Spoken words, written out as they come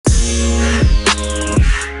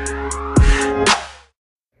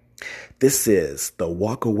This is the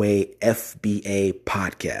Walkaway FBA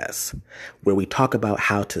podcast, where we talk about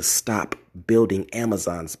how to stop building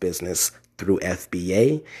Amazon's business through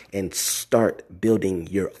FBA and start building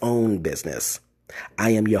your own business.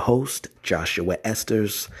 I am your host, Joshua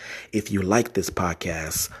Esters. If you like this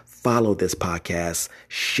podcast, follow this podcast,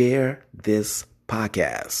 share this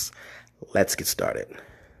podcast. Let's get started.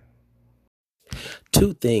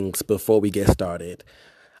 Two things before we get started.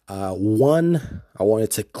 One, I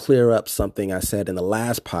wanted to clear up something I said in the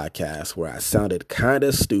last podcast where I sounded kind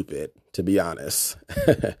of stupid, to be honest,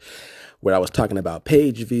 where I was talking about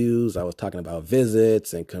page views, I was talking about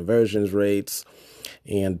visits and conversions rates,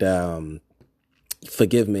 and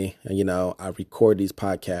forgive me, I record these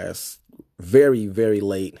podcasts very, very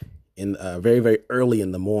late, very, very early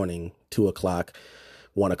in the morning, 2 o'clock,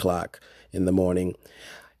 1 o'clock in the morning.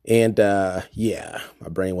 And, my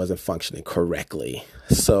brain wasn't functioning correctly.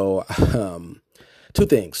 So, two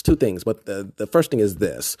things, but the first thing is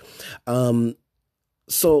this. So,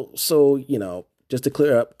 just to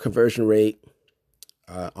clear up conversion rate,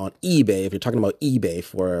 on eBay, if you're talking about eBay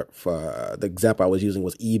for the example I was using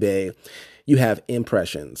was eBay, you have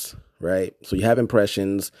impressions, right? So you have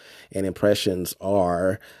impressions, and impressions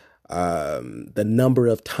are, the number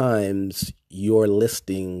of times your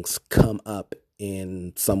listings come up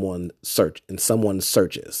in someone's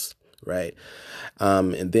searches, right?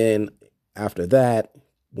 And then after that,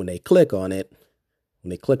 when they click on one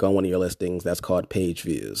of your listings, that's called page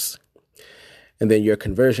views. And then your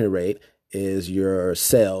conversion rate is your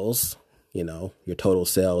sales, your total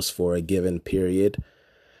sales for a given period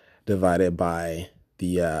divided by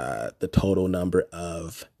the total number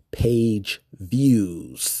of page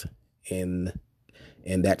views in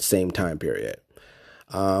that same time period.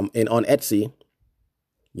 And on Etsy,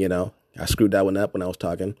 I screwed that one up when I was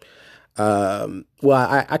talking.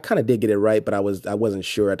 I kind of did get it right, but I wasn't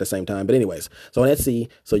sure at the same time. But anyways, so on Etsy,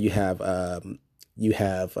 so you have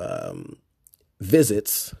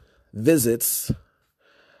visits.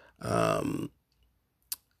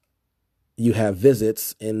 You have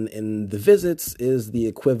visits, and the visits is the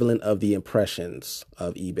equivalent of the impressions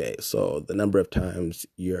of eBay. So the number of times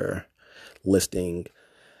your listing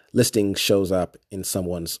shows up in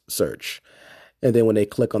someone's search. And then when they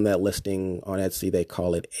click on that listing on Etsy, they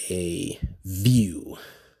call it a view.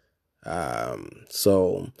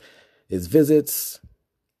 So it's visits,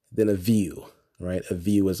 then a view, right? A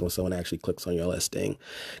view is when someone actually clicks on your listing.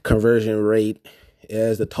 Conversion rate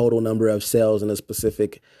is the total number of sales in a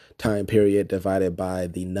specific time period divided by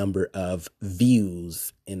the number of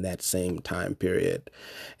views in that same time period.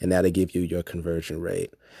 And that'll give you your conversion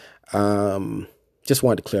rate. Just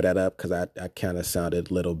wanted to clear that up because I kind of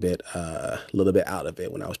sounded a little bit out of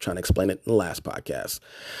it when I was trying to explain it in the last podcast.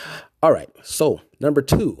 All right. So number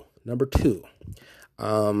two,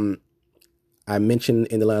 I mentioned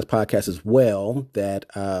in the last podcast as well that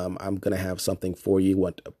I'm going to have something for you,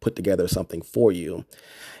 want to put together something for you.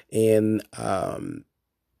 And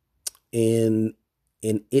it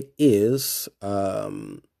is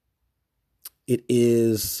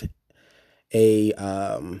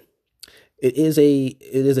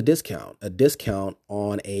a discount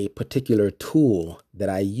on a particular tool that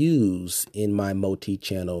I use in my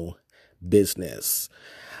multi-channel business.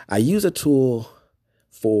 I use a tool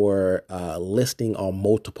for listing on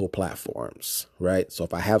multiple platforms, right? So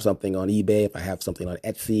if I have something on eBay, if I have something on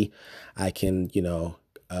Etsy, I can,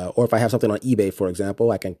 or if I have something on eBay, for example,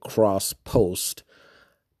 I can cross post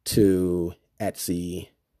to Etsy,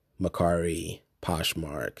 Mercari,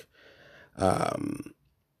 Poshmark,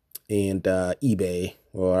 and eBay.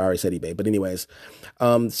 Well, I already said eBay, but anyways.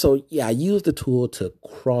 I use the tool to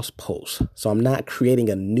cross post. So I'm not creating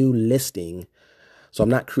a new listing. So I'm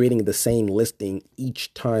not creating the same listing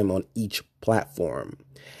each time on each platform.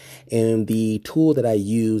 And the tool that I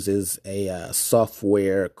use is a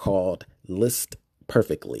software called List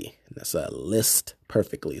Perfectly. That's a List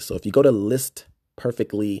Perfectly. So if you go to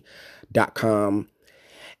listperfectly.com,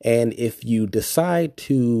 and if you decide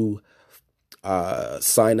to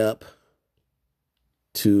sign up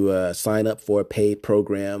for a paid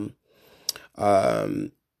program,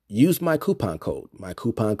 use my coupon code. My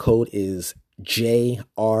coupon code is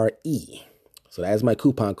JRE. So that's my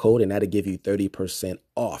coupon code, and that'll give you 30%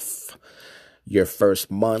 off your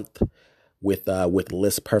first month with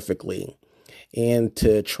List Perfectly. And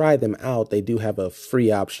to try them out, they do have a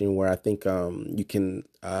free option where I think you can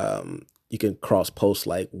cross post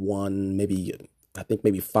like one, maybe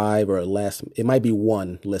 5 or less. It might be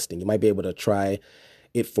one listing. You might be able to try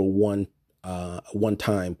it for one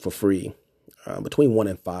time for free, between 1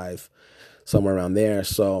 and 5, somewhere around there.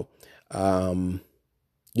 So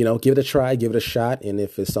give it a try, give it a shot. And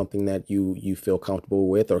if it's something that you feel comfortable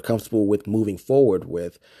with or comfortable with moving forward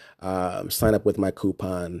with, sign up with my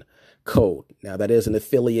coupon code. Now that is an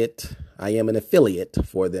affiliate. I am an affiliate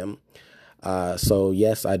for them. So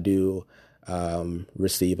yes, I do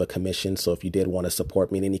receive a commission. So if you did want to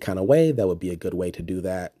support me in any kind of way, that would be a good way to do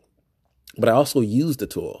that. But I also use the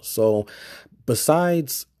tool. So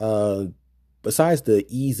besides the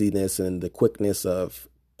easiness and the quickness of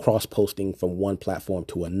cross-posting from one platform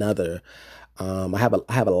to another, I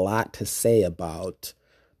have a lot to say about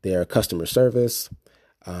their customer service.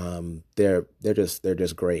 They're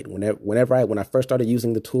just great. When I first started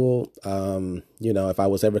using the tool, if I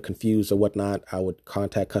was ever confused or whatnot, I would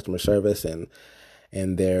contact customer service, and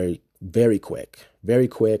they're very quick, very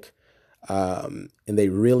quick. And they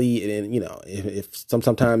really, and if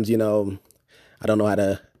sometimes, I don't know how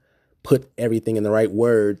to put everything in the right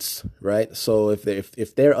words, right? So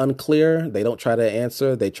if they're unclear, they don't try to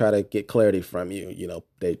answer, they try to get clarity from you.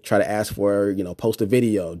 They try to ask for, post a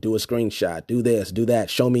video, do a screenshot, do this, do that,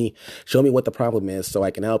 show me what the problem is so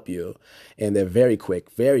I can help you. And they're very quick,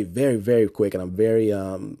 very, very, very quick. And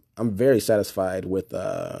I'm very satisfied with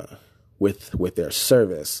their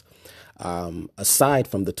service. Aside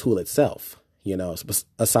from the tool itself,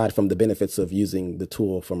 aside from the benefits of using the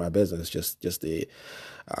tool for my business, just the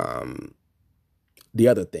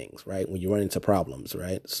other things, right? When you run into problems,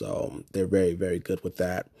 right? So they're very, very good with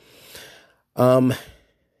that. I've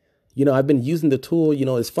been using the tool.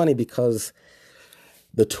 It's funny because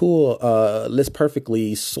the tool, List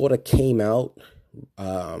Perfectly, sort of came out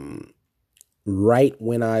right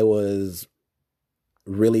when I was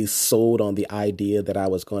really sold on the idea that I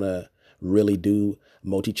was going to really do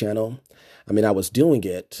multi-channel. I mean, I was doing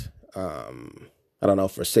it, I don't know,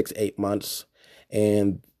 for 6-8 months.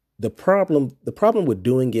 And the problem with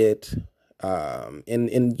doing it, and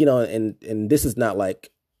this is not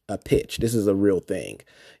like a pitch, this is a real thing.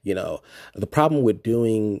 The problem with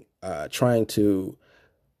trying to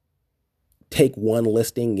take one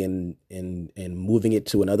listing and moving it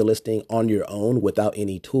to another listing on your own without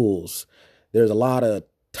any tools, there's a lot of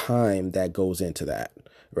time that goes into that,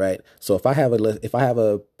 right? So if I have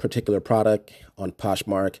a particular product on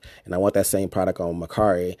Poshmark and I want that same product on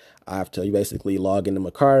Mercari, I have to basically log into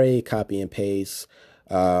Mercari, copy and paste,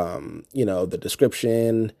 the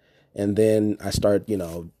description, and then I start,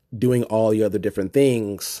 doing all the other different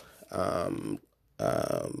things.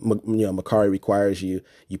 Mercari requires you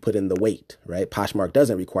put in the weight, right? Poshmark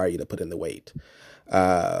doesn't require you to put in the weight.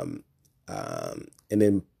 And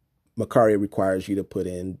then Mercari requires you to put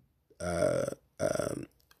in,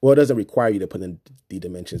 it doesn't require you to put in the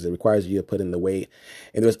dimensions. It requires you to put in the weight.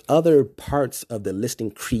 And there's other parts of the listing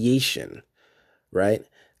creation, right?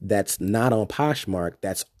 That's not on Poshmark,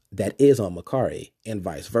 that is on Mercari, and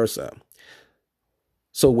vice versa.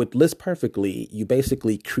 So with List Perfectly, you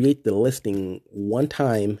basically create the listing one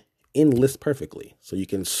time in List Perfectly. So you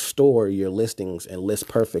can store your listings in List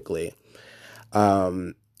Perfectly.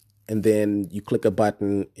 And then you click a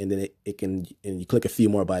button, and then and you click a few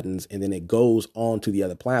more buttons, and then it goes on to the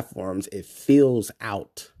other platforms. It fills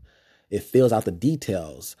out the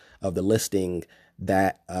details of the listing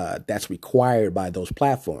that's required by those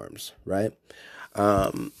platforms, right?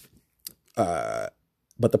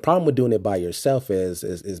 But the problem with doing it by yourself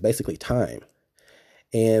is basically time.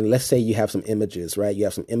 And let's say you have some images, right? You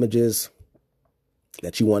have some images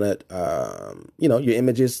that you want to, your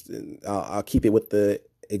images. I'll keep it with the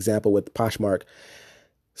example with Poshmark.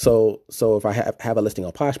 So if I have a listing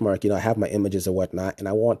on Poshmark, I have my images and whatnot, and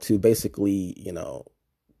I want to basically,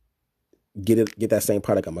 get that same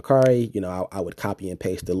product on Mercari. I would copy and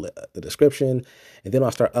paste the description, and then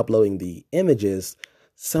I'll start uploading the images.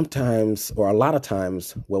 Sometimes, or a lot of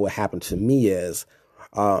times, what would happen to me is,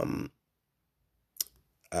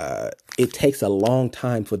 it takes a long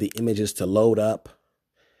time for the images to load up,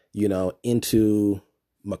 into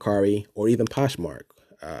Mercari or even Poshmark.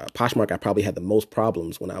 Poshmark, I probably had the most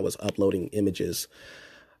problems when I was uploading images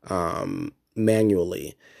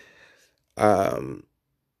manually.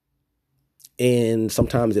 And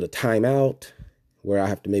sometimes it'll time out where I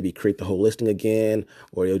have to maybe create the whole listing again,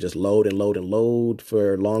 or it'll just load and load and load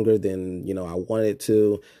for longer than, I wanted it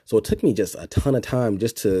to. So it took me just a ton of time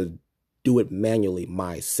just to do it manually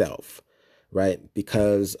myself, right?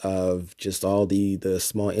 Because of just all the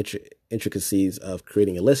small intricacies of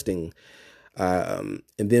creating a listing. And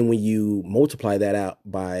then when you multiply that out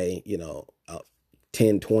by,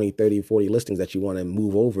 10, 20, 30, 40 listings that you want to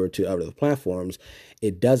move over to other platforms,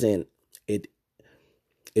 it's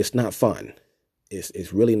not fun.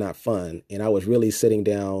 It's really not fun. And I was really sitting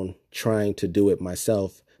down trying to do it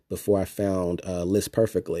myself before I found List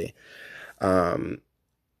Perfectly.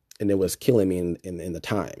 and it was killing me in the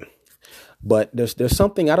time. But there's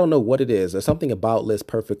something, I don't know what it is. There's something about List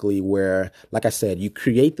Perfectly where, like I said, you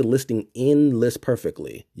create the listing in List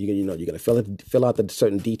Perfectly. You're gonna fill out the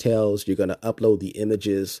certain details. You're gonna upload the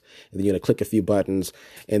images, and then you're gonna click a few buttons,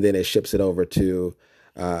 and then it ships it over to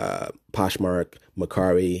Poshmark,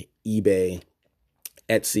 Mercari, eBay,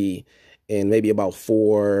 Etsy, and maybe about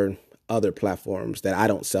 4 other platforms that I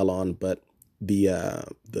don't sell on, but the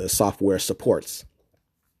software supports.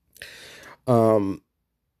 And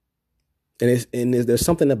there's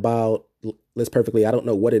something about List Perfectly. I don't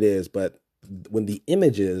know what it is, but when the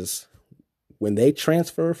images, when they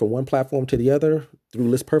transfer from one platform to the other through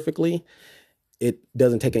List Perfectly, it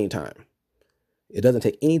doesn't take any time. It doesn't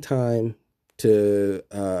take any time to.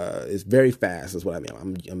 It's very fast, is what I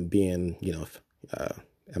mean. I'm being,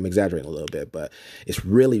 I'm exaggerating a little bit, but it's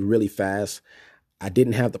really, really fast. I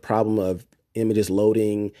didn't have the problem of images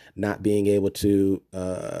loading, not being able to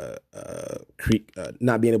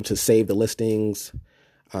not being able to save the listings,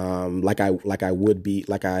 like I would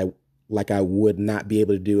not be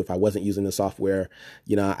able to do if I wasn't using the software.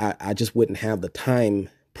 I just wouldn't have the time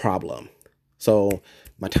problem. So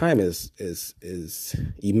my time is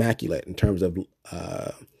immaculate in terms of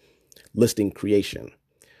listing creation,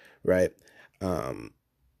 right?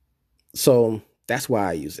 So that's why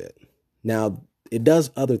I use it. Now, it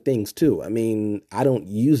does other things too. I mean, I don't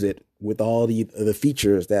use it with all the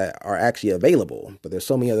features that are actually available, but there's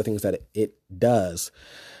so many other things that it does.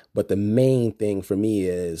 But the main thing for me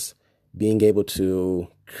is being able to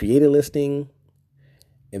create a listing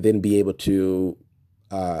and then be able to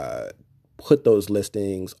put those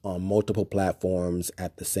listings on multiple platforms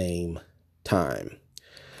at the same time.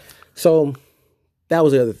 So that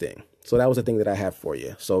was the other thing. So that was the thing that I have for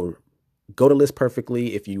you. So go to List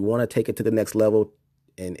Perfectly if you want to take it to the next level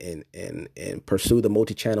and pursue the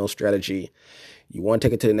multi-channel strategy. You want to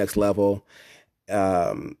take it to the next level.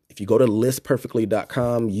 If you go to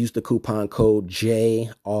listperfectly.com, use the coupon code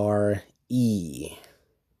JRE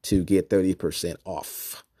to get 30%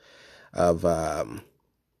 off of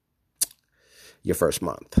your first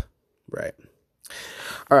month, right?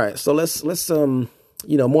 All right, so let's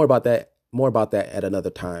more about that at another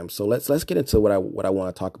time. So let's get into what I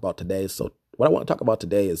want to talk about today. So what I want to talk about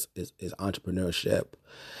today is entrepreneurship.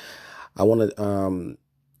 I want to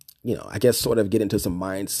I guess sort of get into some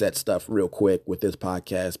mindset stuff real quick with this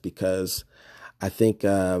podcast because I think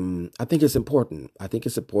it's important. I think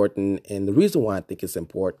it's important, and the reason why I think it's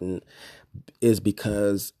important is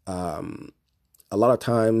because a lot of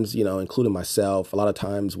times, including myself, a lot of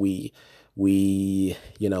times we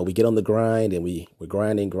get on the grind and we're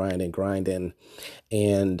grinding,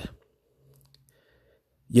 and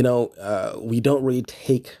we don't really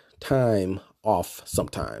take time off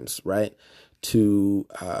sometimes, right? To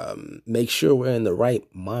make sure we're in the right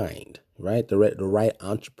mind, right? The right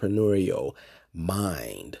entrepreneurial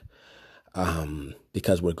mind,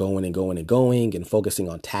 because we're going and focusing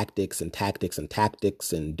on tactics and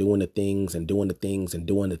doing the things.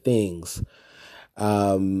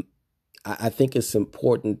 I think it's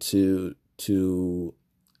important to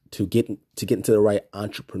get into the right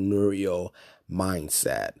entrepreneurial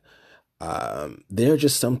mindset. There are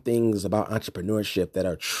just some things about entrepreneurship that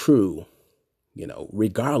are true,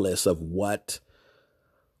 regardless of what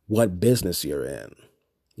business you're in.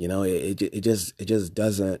 It just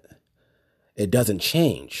doesn't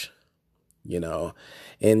change.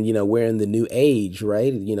 And we're in the new age,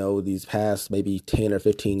 right? These past maybe 10 or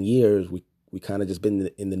 15 years, we kind of just been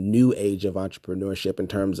in the new age of entrepreneurship in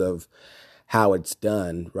terms of how it's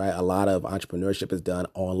done, right? A lot of entrepreneurship is done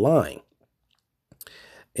online.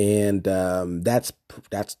 And that's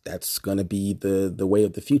going to be the way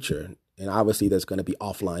of the future. And obviously there's going to be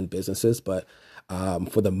offline businesses, but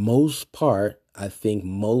for the most part, I think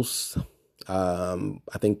most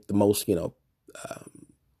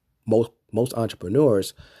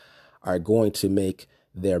entrepreneurs are going to make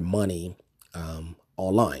their money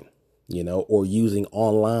online, or using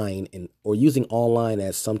online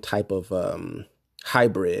as some type of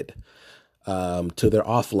hybrid to their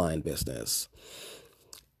offline business.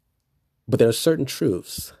 But there are certain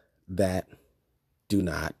truths that do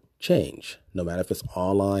not change, no matter if it's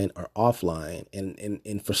online or offline.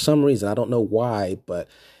 And for some reason, I don't know why, but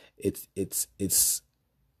it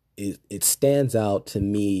stands out to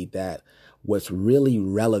me that what's really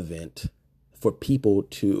relevant for people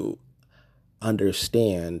to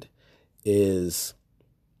understand is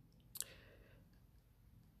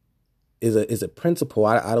a principle.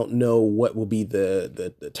 I don't know what will be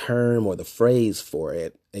the term or the phrase for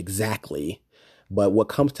it exactly, but what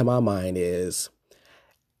comes to my mind is,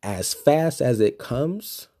 as fast as it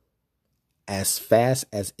comes, as fast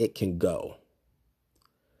as it can go.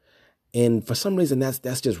 And for some reason,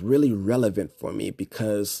 that's just really relevant for me,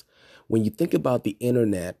 because when you think about the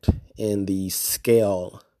internet and the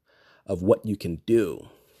scale of what you can do,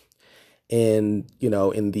 and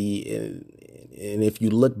and if you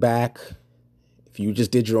look back, if you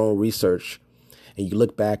just did your own research and you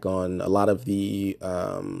look back on a lot of the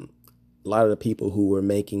people who were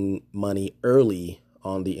making money early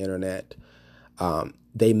on the internet,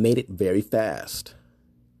 they made it very fast.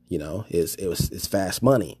 It's fast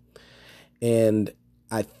money. And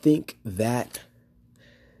I think that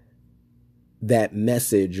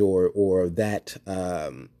message or that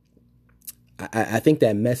I think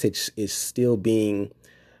that message is still being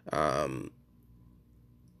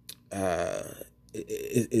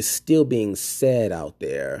is still being said out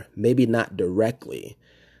there. Maybe not directly,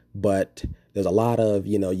 but there's a lot of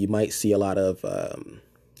you might see a lot of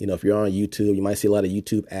if you're on YouTube, you might see a lot of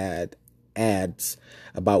YouTube ads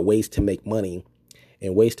about ways to make money.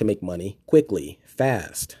 And ways to make money quickly,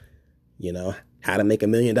 fast, how to make $1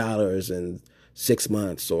 million in 6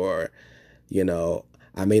 months, or, I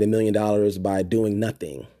made $1 million by doing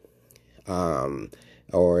nothing. Or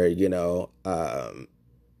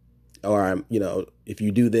if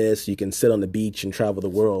you do this, you can sit on the beach and travel the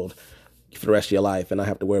world for the rest of your life and not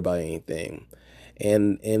have to worry about anything.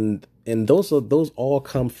 And those all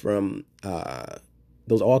come from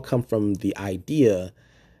the idea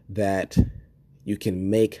that you can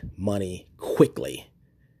make money quickly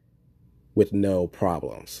with no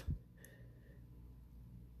problems.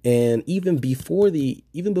 And even before the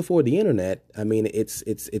internet, I mean, it's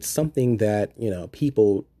something that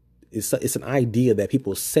it's an idea that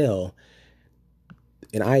people sell,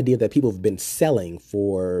 an idea that people have been selling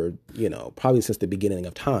for probably since the beginning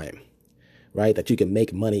of time, right? That you can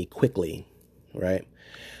make money quickly, right?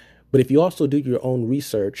 But if you also do your own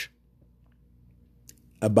research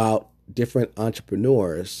about different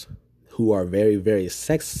entrepreneurs who are very, very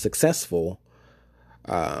successful,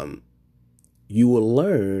 you will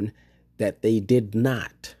learn that they did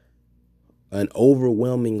not, an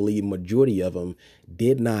overwhelmingly majority of them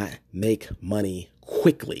did not make money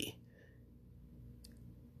quickly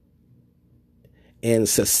and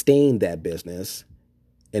sustain that business.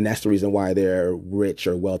 And that's the reason why they're rich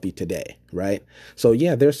or wealthy today, right? So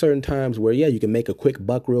yeah, there's certain times where, you can make a quick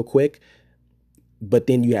buck real quick, but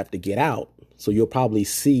then you have to get out. So you'll probably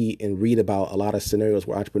see and read about a lot of scenarios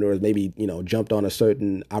where entrepreneurs maybe, jumped on a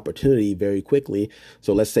certain opportunity very quickly.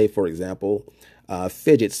 So let's say, for example,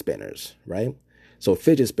 fidget spinners, right? So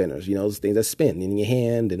fidget spinners, those things that spin in your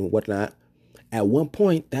hand and whatnot. At one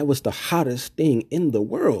point, that was the hottest thing in the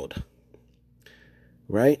world,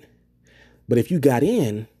 right? But if you got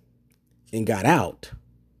in and got out,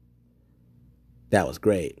 that was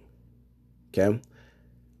great, okay?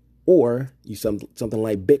 Or something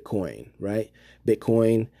like Bitcoin, right?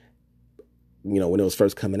 Bitcoin, when it was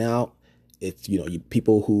first coming out, it's,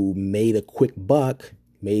 people who made a quick buck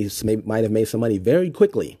might have made some money very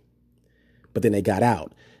quickly, but then they got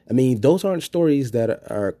out. I mean, those aren't stories that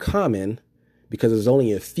are common, because there's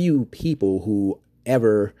only a few people who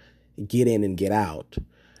ever get in and get out.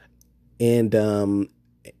 And,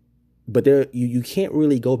 but you can't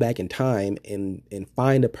really go back in time and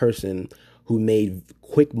find a person who made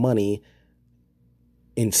quick money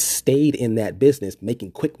and stayed in that business,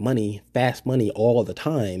 making quick money, fast money all the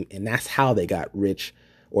time. And that's how they got rich,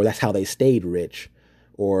 or that's how they stayed rich,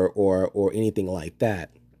 or anything like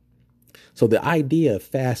that. So the idea of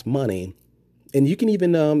fast money, and you can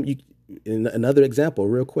even, another example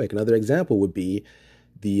real quick, another example would be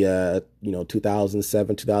the,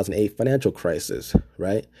 2007, 2008 financial crisis,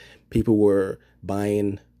 right? People were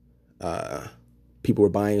buying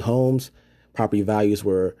homes. Property values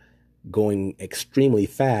were going extremely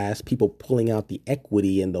fast, people pulling out the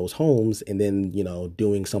equity in those homes and then,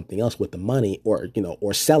 doing something else with the money, or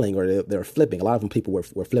or selling, or they're flipping. A lot of them people were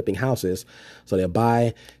flipping houses. So they'll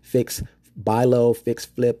buy low, fix,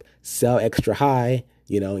 flip, sell extra high,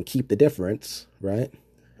 and keep the difference, right?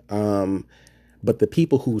 But the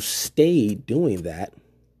people who stayed doing that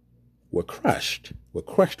were crushed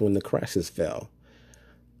when the crisis fell.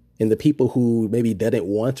 And the people who maybe did it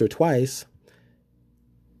once or twice,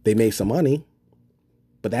 they made some money,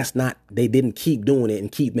 but they didn't keep doing it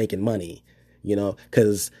and keep making money,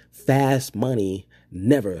 because fast money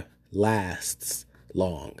never lasts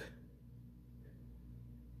long.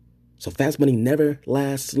 So fast money never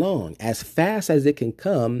lasts long. As fast as it can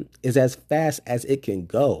come is as fast as it can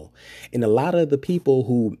go. And a lot of the people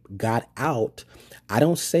who got out, I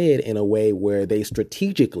don't say it in a way where they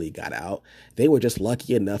strategically got out. They were just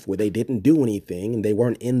lucky enough where they didn't do anything and they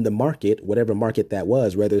weren't in the market, whatever market that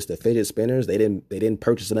was, whether it's the fidget spinners, they didn't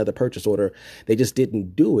purchase another purchase order. They just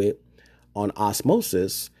didn't do it on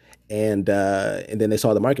osmosis. And then they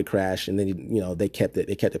saw the market crash and then, they kept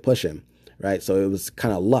it pushing. Right. So it was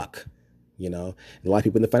kind of luck. A lot of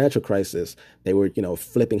people in the financial crisis, they were,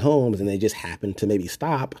 flipping homes and they just happened to maybe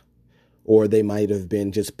stop, or they might have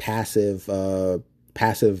been just passive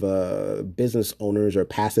business owners or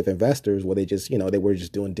passive investors where they just, they were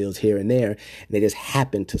just doing deals here and there and they just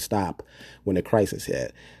happened to stop when the crisis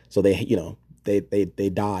hit. So they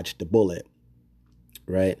dodged the bullet.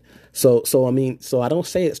 Right. So I don't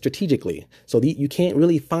say it strategically. So you can't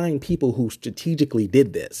really find people who strategically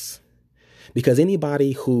did this, because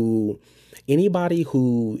anybody who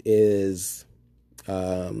is,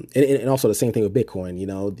 and also the same thing with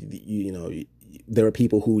Bitcoin, there are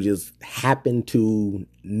people who just happen to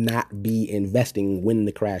not be investing when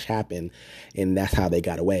the crash happened, and that's how they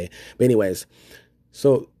got away. But anyways,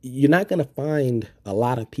 so you're not going to find a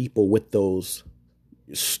lot of people with those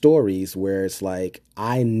stories where it's like,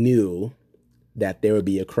 I knew that there would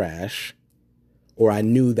be a crash, or I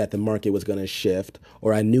knew that the market was going to shift,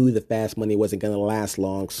 or I knew the fast money wasn't going to last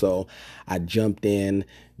long. So I jumped in,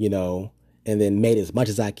 and then made as much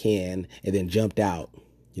as I can and then jumped out,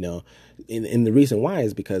 and the reason why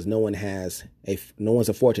is because no one's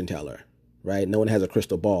a fortune teller, right? No one has a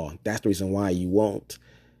crystal ball. That's the reason why you won't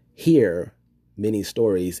hear many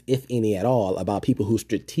stories, if any at all, about people who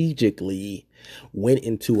strategically went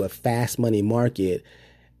into a fast money market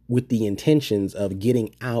with the intentions of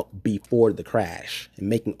getting out before the crash and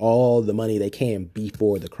making all the money they can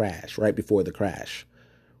before the crash, right before the crash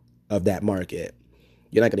of that market.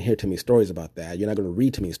 You're not going to hear too many stories about that. You're not going to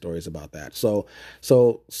read too many stories about that. So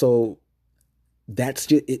that's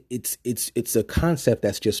just, it's a concept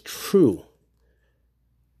that's just true.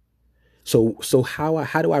 So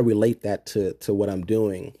how do I relate that to what I'm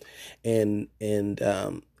doing? And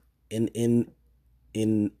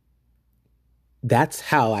that's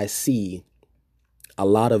how I see a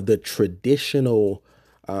lot of the traditional,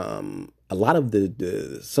 some of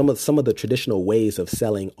the traditional ways of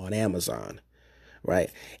selling on Amazon, right?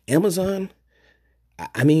 Amazon,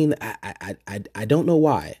 I mean, I don't know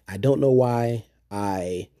why. I don't know why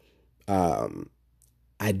I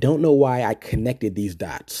connected these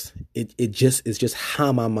dots. It's just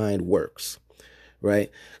how my mind works, right?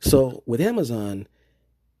 So with Amazon,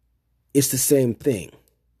 it's the same thing.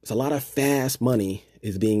 It's a lot of fast money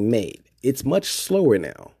is being made. It's much slower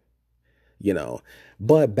now,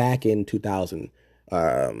 but back in 2000,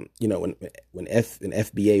 when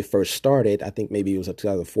FBA first started, I think maybe it was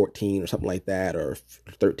 2014 or something like that, or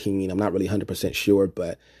 13. I'm not really 100% sure,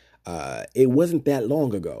 but it wasn't that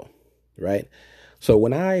long ago, right? So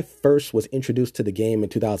when I first was introduced to the game in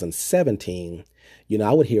 2017,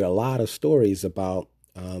 I would hear a lot of stories about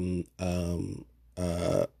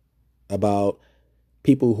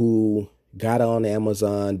people who got on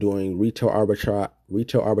Amazon doing retail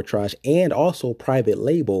arbitrage and also private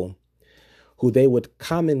label, who they would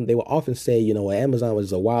often say, Amazon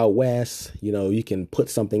was a wild west. You can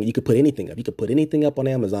put anything up. You could put anything up on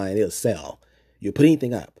Amazon and it'll sell. You put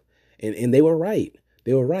anything up. And they were right.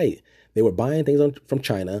 They were right. They were buying things from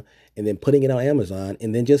China and then putting it on Amazon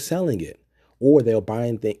and then just selling it. Or they were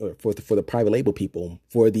buying things for the private label people,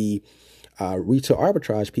 for the retail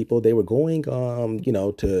arbitrage people. They were going,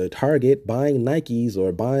 to Target, buying Nikes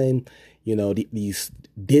or buying, these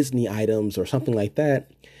Disney items or something like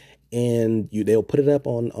that. And they'll put it up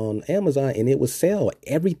on Amazon and it would sell.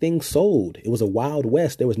 Everything sold. It was a wild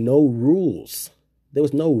west. There was no rules. There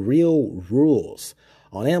was no real rules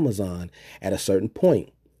on Amazon at a certain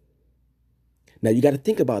point. Now you got to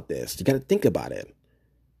think about this. You got to think about it.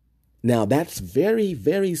 Now that's very,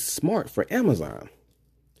 very smart for Amazon,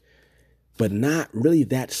 but not really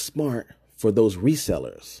that smart for those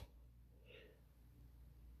resellers.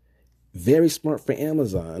 Very smart for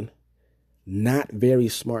Amazon, not very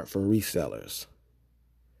smart for resellers.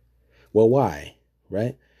 Well, why?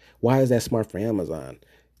 Right? Why is that smart for Amazon?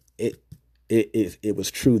 It was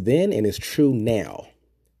true then and it's true now.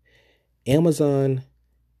 Amazon,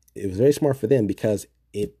 it was very smart for them because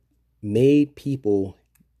it made people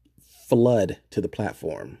flood to the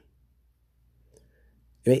platform.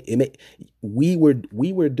 We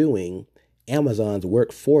were doing Amazon's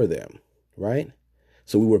work for them, right?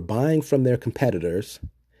 So we were buying from their competitors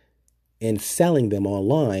and selling them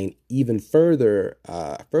online, even further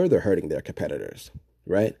hurting their competitors,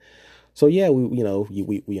 right? So yeah, we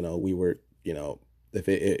were,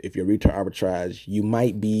 if you're retail arbitrage, you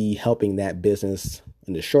might be helping that business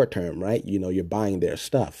in the short term, right? You're buying their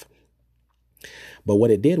stuff. But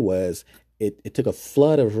what it did was it took a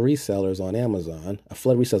flood of resellers on Amazon,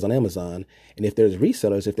 And if there's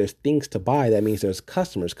resellers, if there's things to buy, that means there's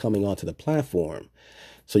customers coming onto the platform.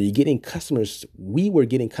 So you're getting customers. We were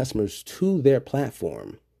getting customers to their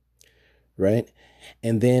platform, right?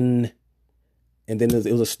 And then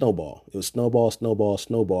it was a snowball. It was snowball,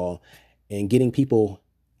 and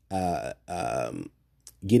uh, um,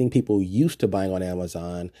 getting people used to buying on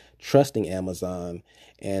Amazon, trusting Amazon,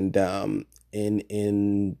 and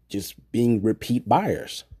just being repeat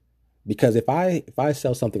buyers. Because if I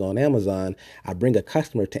sell something on Amazon, I bring a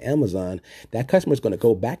customer to Amazon, that customer is going to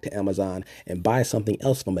go back to Amazon and buy something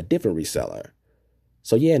else from a different reseller.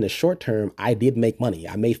 So yeah, in the short term, I did make money.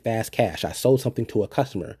 I made fast cash. I sold something to a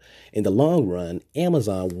customer. In the long run,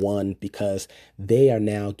 Amazon won because they are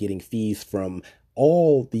now getting fees from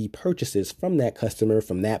all the purchases from that customer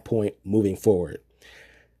from that point moving forward.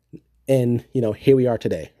 And, here we are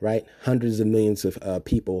today, right? Hundreds of millions of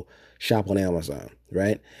people shop on Amazon,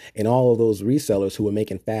 right? And all of those resellers who are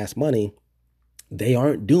making fast money, they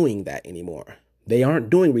aren't doing that anymore. They aren't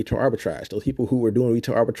doing retail arbitrage. Those people who were doing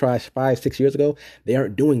retail arbitrage 5, 6 years ago, they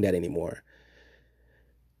aren't doing that anymore.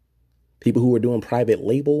 People who were doing private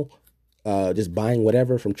label, just buying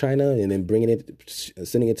whatever from China and then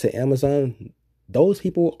sending it to Amazon, those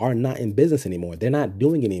people are not in business anymore. They're not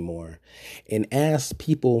doing it anymore. And as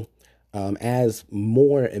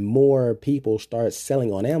more and more people start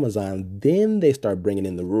selling on Amazon, then they start bringing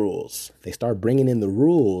in the rules. They start bringing in the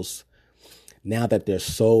rules now that there's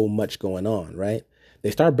so much going on, right?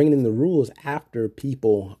 They start bringing in the rules after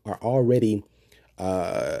people are already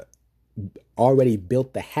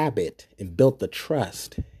built the habit and built the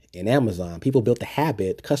trust in Amazon. Customers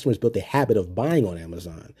built the habit of buying on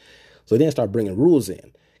Amazon. So then start bringing rules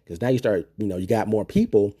in, because now you got more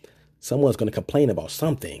people. Someone's going to complain about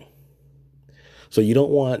something. So you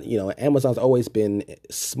don't want, Amazon's always been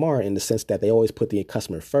smart in the sense that they always put the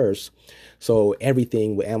customer first. So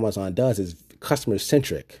everything what Amazon does is customer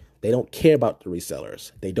centric. They don't care about the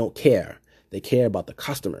resellers. They don't care. They care about the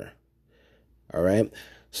customer. All right.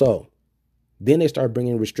 So then they start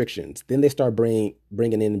bringing restrictions. Then they start bringing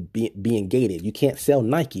in being gated. You can't sell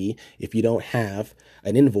Nike if you don't have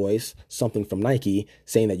an invoice, something from Nike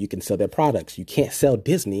saying that you can sell their products. You can't sell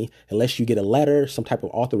Disney unless you get a letter, some type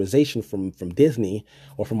of authorization from Disney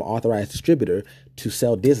or from an authorized distributor to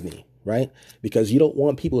sell Disney, right? Because you don't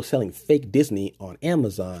want people selling fake Disney on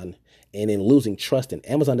Amazon and then losing trust in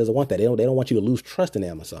Amazon. Doesn't want that. They don't want you to lose trust in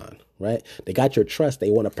Amazon, right? They got your trust.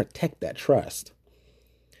 They want to protect that trust.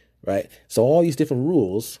 Right. So all these different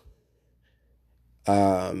rules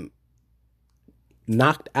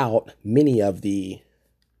knocked out many of the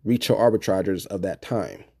retail arbitragers of that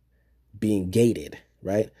time being gated.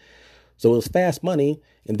 Right. So it was fast money.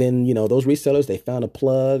 And then, those resellers, they found a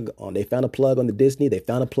plug on the Disney. They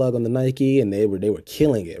found a plug on the Nike, and they were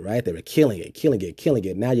killing it. Right. They were killing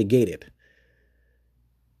it. Now you're gated.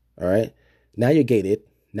 All right. Now you're gated.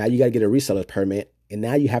 Now you got to get a reseller permit. And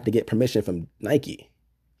now you have to get permission from Nike.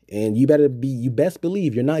 And you best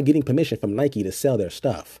believe you're not getting permission from Nike to sell their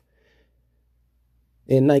stuff.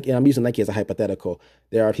 And Nike, and I'm using Nike as a hypothetical.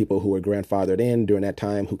 There are people who were grandfathered in during that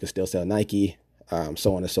time who can still sell Nike,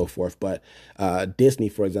 so on and so forth. But Disney,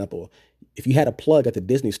 for example, if you had a plug at the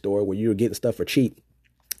Disney store where you were getting stuff for cheap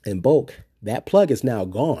in bulk, that plug is now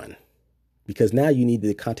gone because now you need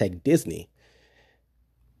to contact Disney.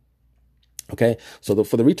 Okay, so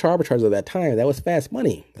for the retail arbitragers of that time, that was fast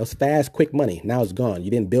money. That was fast, quick money. Now it's gone.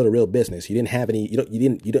 You didn't build a real business. You didn't have any. You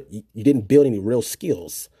didn't build any real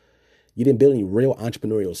skills. You didn't build any real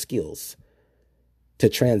entrepreneurial skills to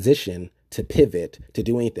transition, to pivot, to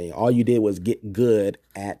do anything. All you did was get good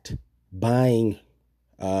at buying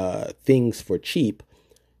things for cheap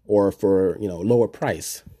or for lower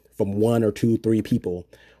price from one or two, three people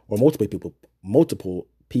or multiple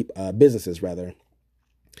businesses rather.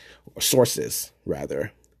 Or sources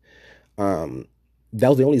rather. That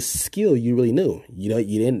was the only skill you really knew. You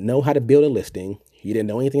didn't know how to build a listing. You didn't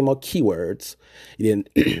know anything about keywords. You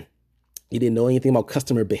didn't know anything about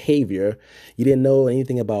customer behavior. You didn't know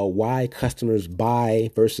anything about why customers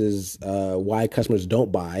buy versus why customers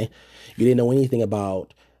don't buy. You didn't know anything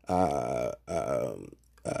about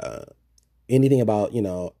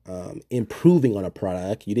improving on a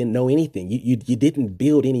product. You didn't know anything. You didn't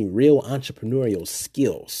build any real entrepreneurial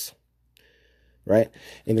skills, right?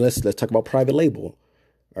 And let's talk about private label.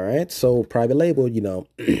 All right. So private label,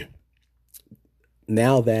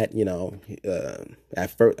 now that,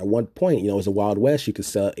 at one point, it was a Wild West. You could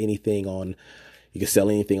sell anything on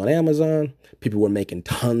Amazon. People were making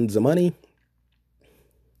tons of money.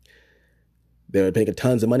 They were making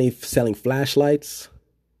tons of money selling flashlights.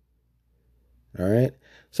 All right.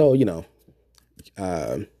 So,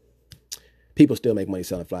 uh, people still make money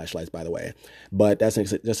selling flashlights, by the way, but that's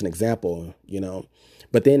just an example,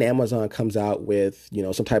 But then Amazon comes out with,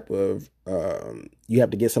 some type of, you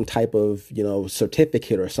have to get some type of,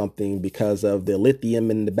 certificate or something because of the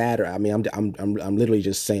lithium in the battery. I mean, I'm literally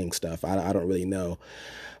just saying stuff. I don't really know,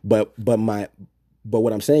 but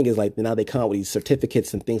what I'm saying is, like, now they come out with these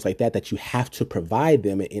certificates and things like that you have to provide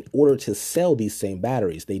them in order to sell these same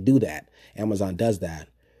batteries. They do that. Amazon does that.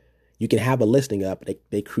 You can have a listing up.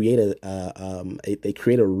 They create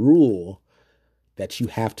a rule that you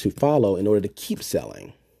have to follow in order to keep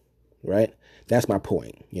selling, right? That's my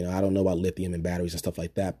point. I don't know about lithium and batteries and stuff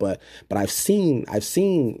like that, but I've seen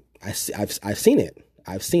it.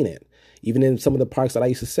 I've seen it. Even in some of the products that I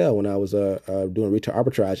used to sell when I was doing retail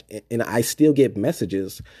arbitrage, and I still get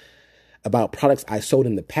messages about products I sold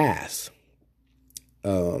in the past.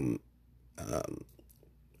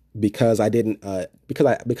 Because I didn't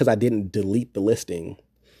delete the listing,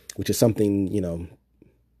 which is something, a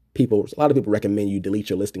lot of people recommend you delete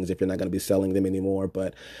your listings if you're not going to be selling them anymore.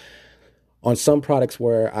 But on some products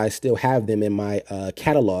where I still have them in my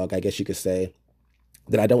catalog, I guess you could say,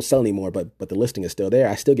 that I don't sell anymore, but the listing is still there,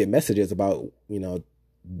 I still get messages about,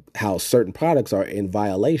 how certain products are in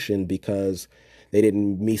violation because they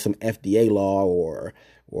didn't meet some FDA law or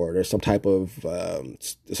there's some type of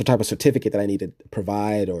certificate that I need to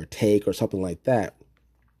provide or take or something like that,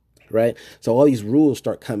 right? So all these rules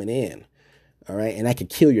start coming in, all right, and that could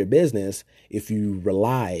kill your business if you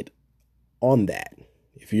relied on that.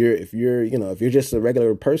 If you're just a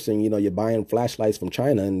regular person, you're buying flashlights from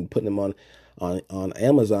China and putting them on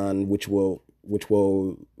Amazon, which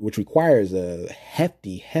requires a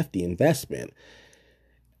hefty investment,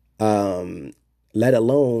 let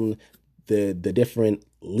alone the different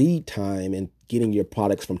lead time in getting your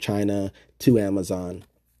products from China to Amazon,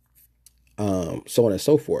 so on and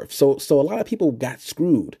so forth. So a lot of people got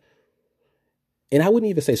screwed. And I wouldn't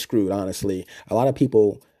even say screwed, honestly. A lot of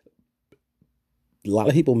people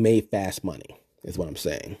made fast money, is what I'm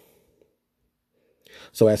saying.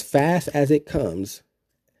 So as fast as it comes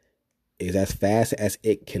is as fast as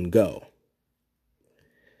it can go.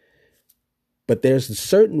 But there's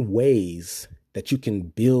certain ways that you can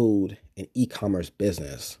build an e-commerce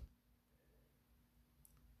business.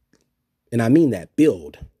 And I mean that,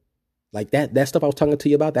 build. Like that stuff I was talking to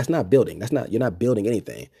you about, that's not building. You're not building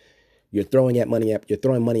anything. You're throwing money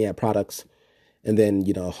at products and then,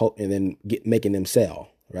 making them sell,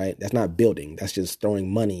 right? That's not building. That's just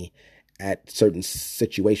throwing money at certain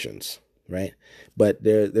situations, right? But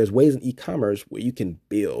there's ways in e-commerce where you can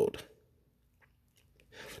build.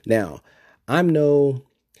 Now, I'm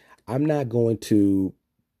not going to,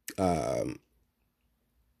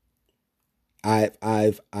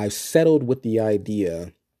 I've settled with the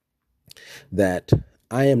idea that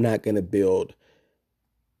I am not going to build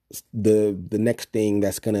the next thing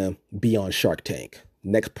that's going to be on Shark Tank,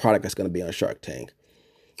 next product that's going to be on Shark Tank.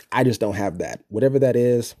 I just don't have that. Whatever that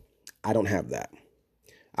is, I don't have that.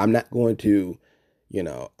 I'm not going to,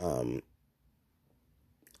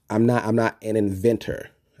 I'm not an inventor,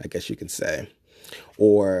 I guess you can say,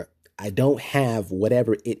 or I don't have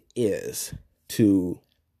whatever it is to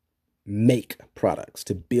make products,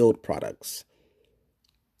 to build products.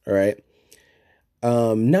 All right.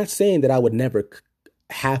 Not saying that I would never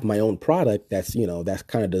have my own product that's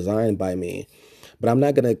kind of designed by me, but I'm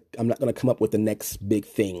not gonna come up with the next big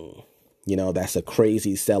thing, that's a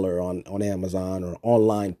crazy seller on Amazon or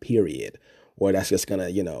online, period, or that's just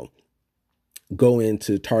gonna, go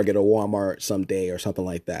into Target or Walmart someday or something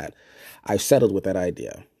like that. I've settled with that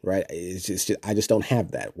idea, right? I just don't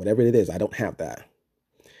have that. Whatever it is, I don't have that.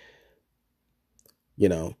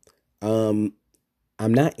 I'm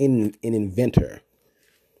not an inventor.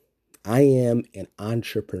 I am an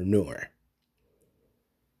entrepreneur.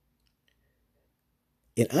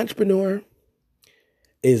 An entrepreneur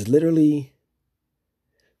is literally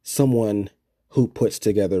someone who puts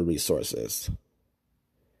together resources.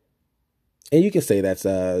 And you can say that's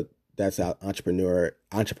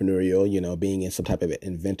entrepreneurial, being in some type of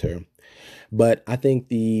inventor. But I think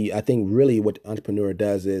really what entrepreneur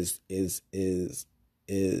does is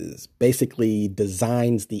basically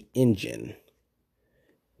designs the engine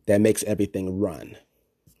that makes everything run,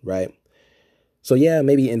 right? So yeah,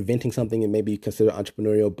 maybe inventing something and maybe consider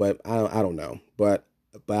entrepreneurial, but I don't know. But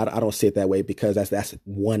I don't see it that way because that's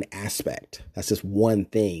one aspect. That's just one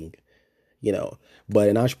thing, you know, but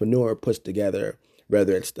an entrepreneur puts together,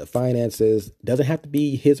 whether it's the finances, doesn't have to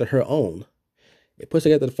be his or her own. It puts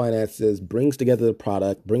together the finances, brings together the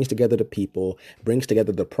product, brings together the people, brings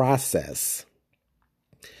together the process,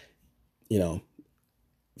 you know,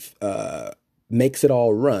 makes it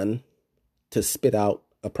all run to spit out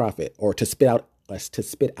a profit, or to spit out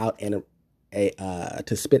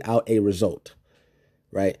a result,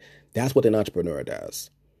 right? That's what an entrepreneur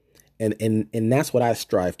does. And that's what I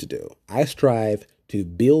strive to do. I strive to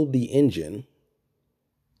build the engine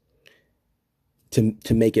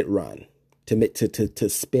to make it run, to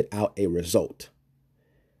spit out a result,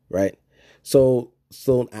 right? So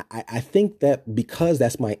I think that because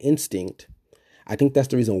that's my instinct, I think that's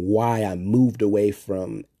the reason why I moved away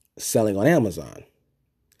from selling on Amazon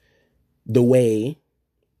the way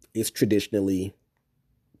it's traditionally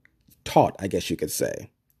taught, I guess you could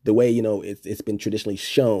say. The way, it's been traditionally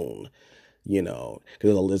shown, because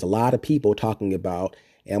there's a lot of people talking about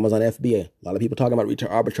Amazon FBA, a lot of people talking about retail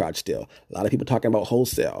arbitrage still, a lot of people talking about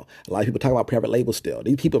wholesale, a lot of people talking about private label still.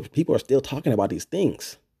 These people are still talking about these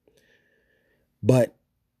things. But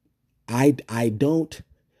I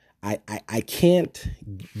can't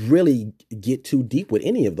really get too deep with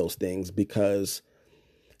any of those things, because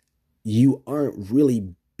you aren't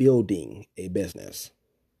really building a business.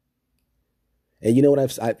 And you know what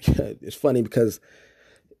it's funny, because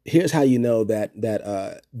here's how you know that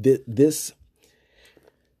this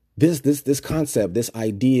concept, this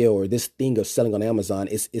idea, or this thing of selling on Amazon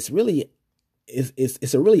it's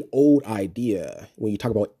a really old idea when you talk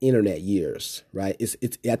about internet years, right? I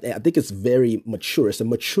think it's very mature. It's a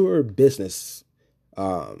mature business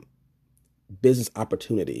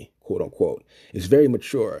opportunity, quote unquote. It's very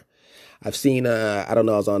mature. I've seen, I don't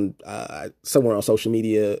know, I was on somewhere on social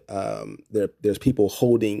media. There's people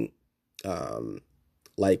holding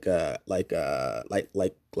like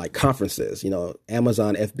conferences,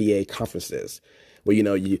 Amazon FBA conferences, where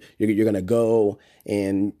you're gonna go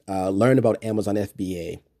and learn about Amazon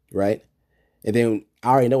FBA, right? And then I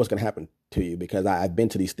already know what's gonna happen to you, because I've been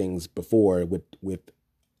to these things before with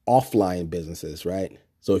offline businesses, right?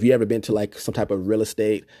 So if you ever been to like some type of real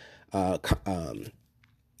estate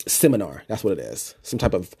seminar, that's what it is. Some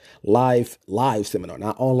type of live seminar,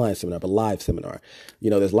 not online seminar, but live seminar.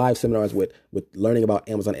 There's live seminars with learning about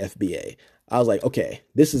Amazon FBA. I was like, okay,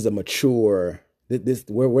 this is a mature,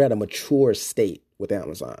 we're at a mature state with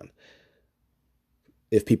Amazon.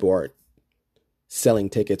 If people are selling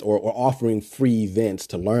tickets or offering free events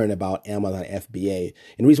to learn about Amazon FBA.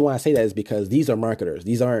 And the reason why I say that is because these are marketers.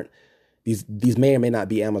 These may or may not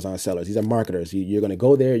be Amazon sellers. These are marketers. You're going to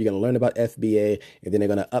go there, you're going to learn about FBA, and then they're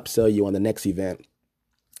going to upsell you on the next event,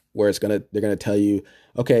 where they're going to tell you,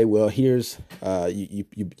 okay, well, here's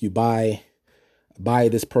you buy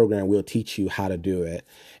this program, we'll teach you how to do it.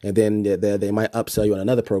 And then they might upsell you on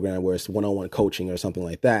another program where it's one-on-one coaching or something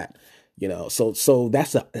like that. So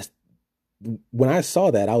that's when I saw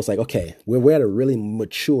that, I was like, okay, we're at a really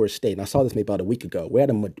mature state. And I saw this maybe about a week ago. We're at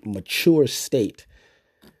a mature state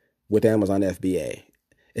with Amazon FBA.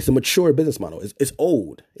 It's a mature business model. It's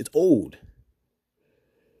old. It's old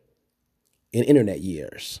in internet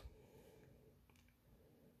years.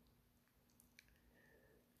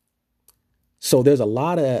 So there's a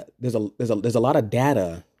lot of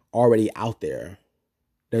data already out there.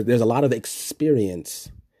 There's a lot of experience.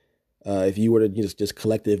 If you were to just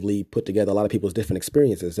collectively put together a lot of people's different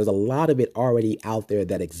experiences, there's a lot of it already out there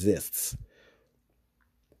that exists.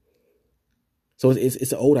 So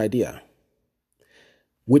it's an old idea,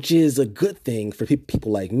 which is a good thing for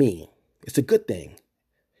people like me. It's a good thing,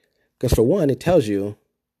 because for one, it tells you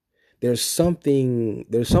there's something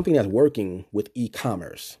that's working with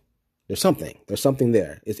e-commerce. There's something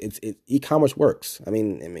there. It's e-commerce works. I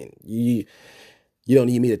mean, you don't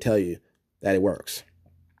need me to tell you that it works.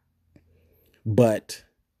 But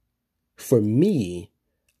for me,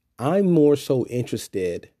 I'm more so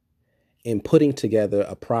interested in putting together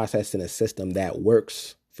a process and a system that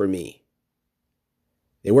works for me.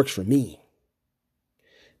 It works for me,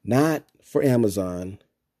 not for Amazon,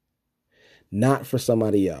 not for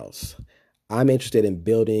somebody else. I'm interested in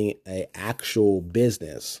building an actual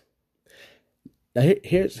business. Now,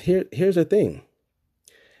 here's the thing.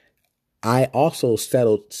 I also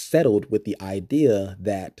settled with the idea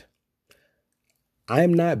that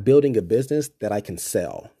I'm not building a business that I can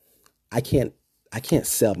sell. I can't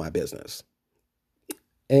sell my business.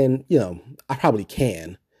 And, I probably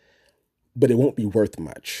can, but it won't be worth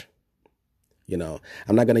much. I'm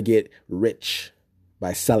not going to get rich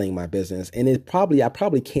by selling my business. And I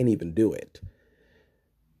probably can't even do it.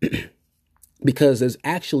 Because there's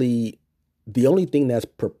actually, the only thing that's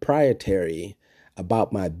proprietary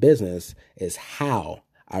about my business is how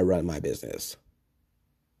I run my business.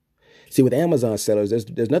 See, with Amazon sellers,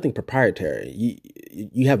 there's nothing proprietary.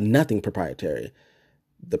 You have nothing proprietary.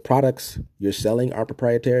 The products you're selling are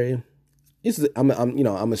proprietary.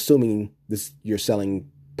 I'm assuming you're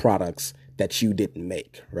selling products that you didn't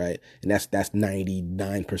make, right? And that's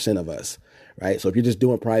 99% of us, right? So if you're just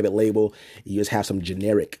doing private label, you just have some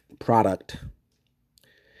generic product.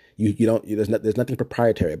 There's nothing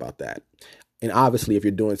proprietary about that. And obviously, if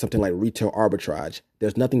you're doing something like retail arbitrage,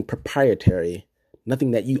 there's nothing proprietary,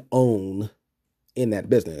 nothing that you own in that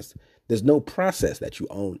business. There's no process that you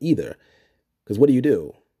own either. Because what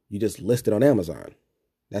do? You just list it on Amazon.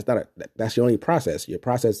 That's your only process. Your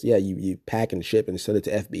process, yeah, you pack and ship and send it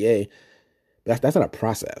to FBA. But that's not a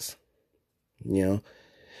process, you know?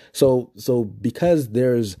 So because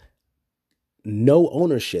there's no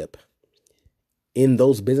ownership in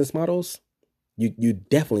those business models, you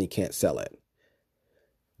definitely can't sell it.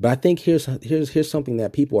 But I think here's something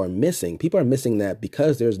that people are missing. People are missing that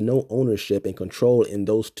because there's no ownership and control in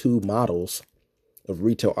those two models of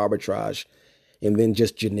retail arbitrage and then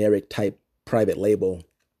just generic type private label.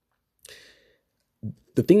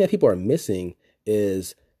 The thing that people are missing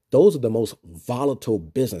is those are the most volatile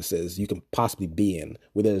businesses you can possibly be in,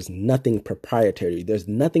 where there's nothing proprietary. There's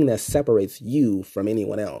nothing that separates you from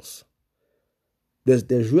anyone else.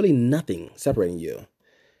 There's really nothing separating you.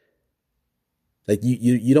 Like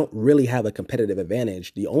you don't really have a competitive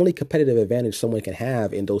advantage. The only competitive advantage someone can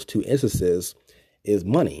have in those two instances is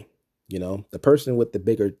money. You know, the person with the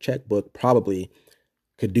bigger checkbook probably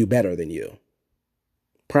could do better than you.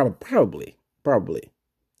 Probably.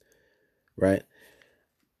 Right.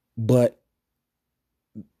 But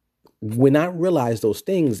when I realized those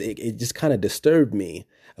things, it just kind of disturbed me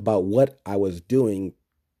about what I was doing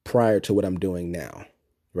prior to what I'm doing now.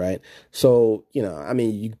 Right. So, I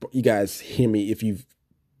mean, you guys hear me if you've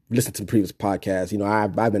listened to previous podcasts.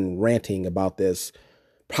 I've been ranting about this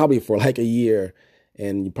probably for like a year,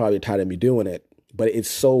 and you're probably tired of me doing it. But it's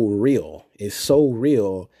so real. It's so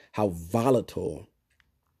real how volatile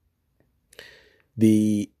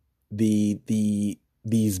these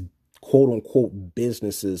quote unquote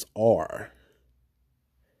businesses are.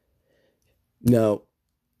 Now,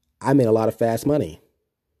 I made a lot of fast money.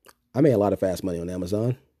 on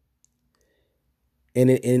Amazon. And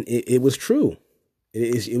it was true.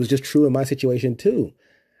 It was just true in my situation too.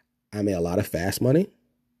 I made a lot of fast money.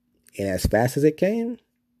 And as fast as it came,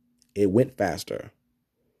 it went faster.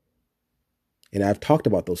 And I've talked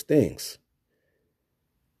about those things.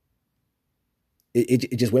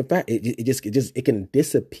 It just went fast. It can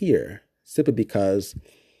disappear simply because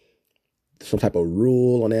some type of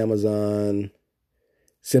rule on Amazon,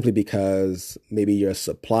 simply because maybe your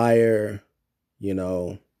supplier,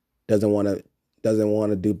 doesn't want to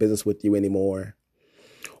do business with you anymore,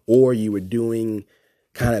 or you were doing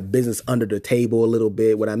kind of business under the table a little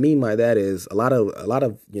bit. What I mean by that is a lot of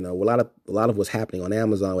what's happening on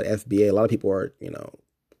Amazon with FBA. A lot of people are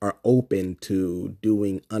open to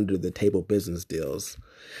doing under the table business deals.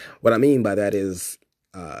 What I mean by that is,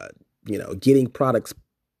 getting products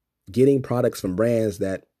from brands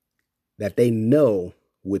that they know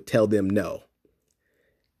would tell them no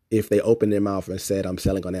if they opened their mouth and said, I'm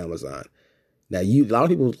selling on Amazon. Now, a lot of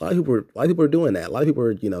people are doing that. A lot of people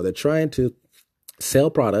are, they're trying to sell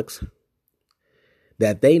products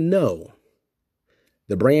that they know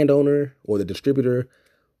the brand owner or the distributor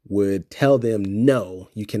would tell them, no,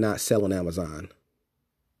 you cannot sell on Amazon.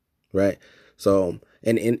 Right. So,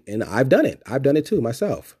 and I've done it. I've done it too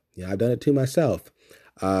myself. I've done it too myself.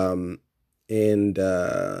 And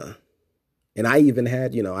I even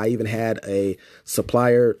had a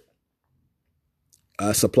supplier, me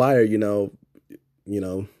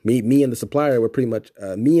and the supplier were pretty much,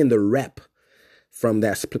 me and the rep from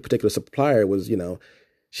that particular supplier was,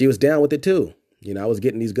 she was down with it too. I was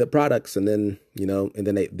getting these good products, and then,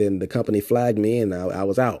 then the company flagged me, and I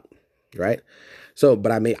was out. Right. So,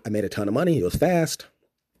 but I made a ton of money. It was fast.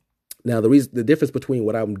 Now, the difference between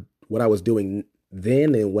what I was doing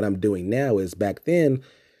then and what I'm doing now is back then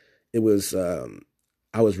it was,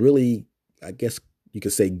 I was really, I guess you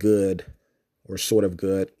could say good or sort of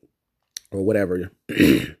good or whatever.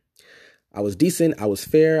 I was decent. I was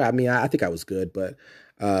fair. I mean, I think I was good, but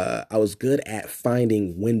I was good at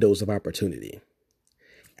finding windows of opportunity.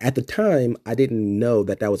 At the time, I didn't know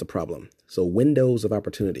that was a problem. So windows of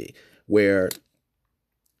opportunity where,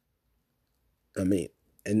 and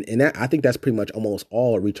that, I think that's pretty much almost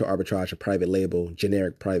all retail arbitrage or private label,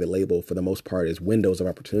 generic private label for the most part, is windows of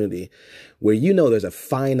opportunity where, there's a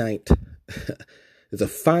finite there's a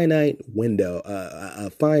finite window, a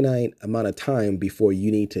finite amount of time before you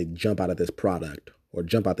need to jump out of this product or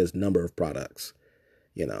jump out this number of products,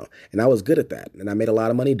 and I was good at that. And I made a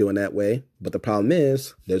lot of money doing that way. But the problem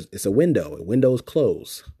is it's a window. Windows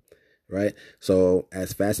close, right? So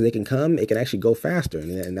as fast as they can come, it can actually go faster.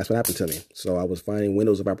 And that's what happened to me. So I was finding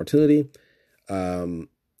windows of opportunity. And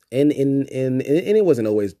it wasn't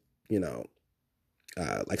always,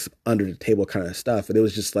 like some under the table kind of stuff. And it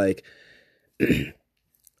was just like,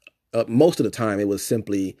 most of the time it was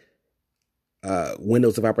simply,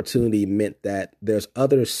 windows of opportunity meant that there's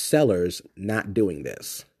other sellers not doing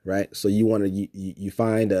this, right? So you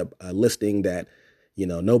find a listing that,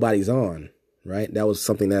 nobody's on, right? That was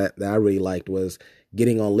something that I really liked, was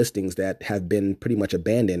getting on listings that have been pretty much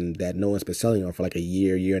abandoned, that no one's been selling on for like a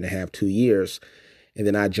year and a half, 2 years. And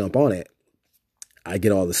then I jump on it. I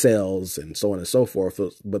get all the sales and so on and so forth.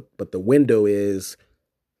 But the window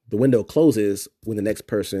closes when the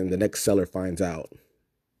next seller finds out,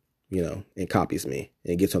 and copies me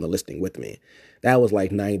and gets on the listing with me. That was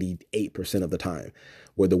like 98% of the time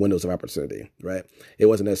were the windows of opportunity, right? It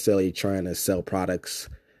wasn't necessarily trying to sell products,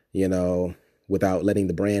 without letting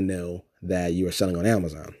the brand know that you were selling on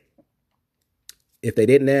Amazon. If they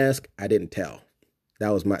didn't ask, I didn't tell.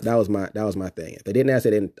 That was my thing. If they didn't ask,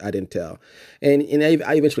 I didn't tell. And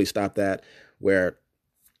I eventually stopped that, where,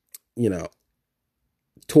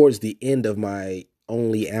 towards the end of my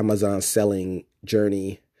only Amazon selling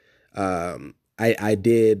journey, I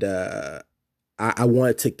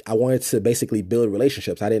wanted to basically build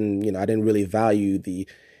relationships. I didn't really value the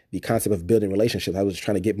concept of building relationships. I was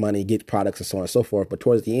trying to get money, get products, and so on and so forth. But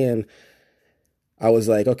towards the end, I was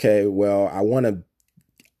like, okay, well, I want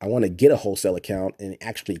to get a wholesale account and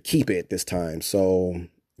actually keep it this time. So,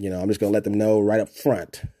 I'm just going to let them know right up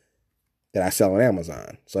front that I sell on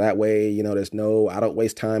Amazon. So that way, I don't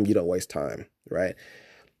waste time. You don't waste time. Right.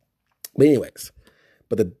 But anyways,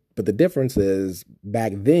 but the difference is,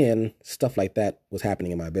 back then, stuff like that was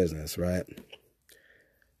happening in my business. Right.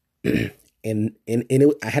 I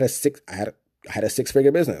had a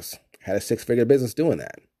six-figure business. I had a six-figure business doing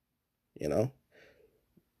that.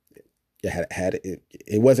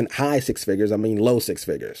 It wasn't high six figures. I mean, low six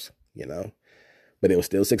figures, but it was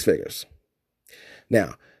still six figures.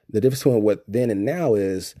 Now, the difference between what then and now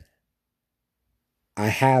is, I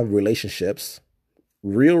have relationships,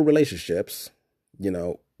 real relationships,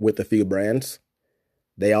 with a few brands.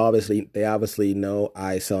 They obviously know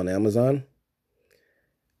I sell on Amazon.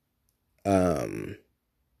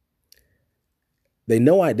 They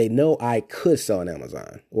know I could sell on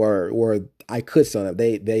Amazon, or I could sell on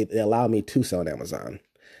it. They allow me to sell on Amazon,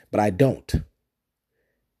 but I don't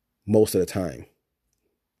most of the time.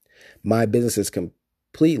 My business is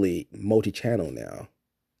completely multi-channel now.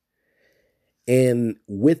 And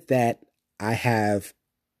with that, I have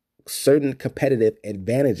certain competitive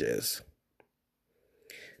advantages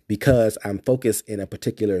because I'm focused in a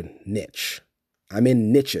particular niche. I'm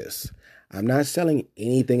in niches. I'm not selling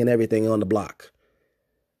anything and everything on the block.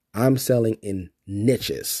 I'm selling in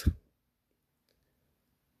niches.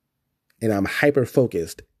 And I'm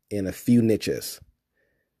hyper-focused in a few niches.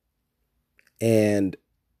 And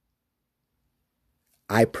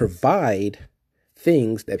I provide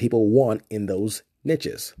things that people want in those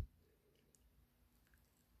niches.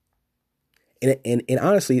 And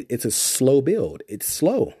honestly, it's a slow build. It's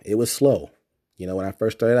slow. It was slow, when I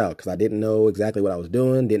first started out, because I didn't know exactly what I was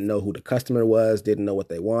doing, didn't know who the customer was, didn't know what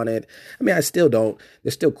they wanted. I mean, I still don't.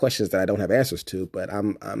 There's still questions that I don't have answers to, but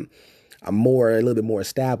I'm a little bit more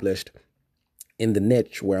established in the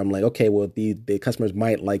niche, where I'm like, okay, well, the customers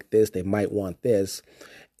might like this, they might want this.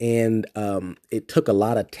 And it took a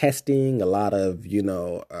lot of testing,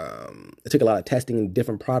 it took a lot of testing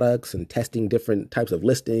different products and testing different types of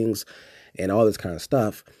listings and all this kind of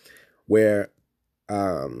stuff, where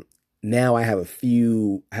now I have a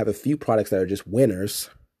few products that are just winners,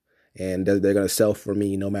 and they're going to sell for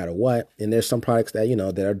me no matter what. And there's some products that,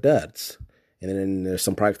 that are duds. And then there's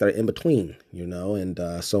some products that are in between, and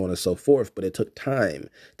so on and so forth. But it took time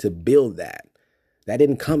to build that. That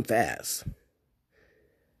didn't come fast.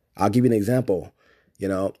 I'll give you an example.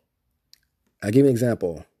 I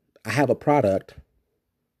have a product.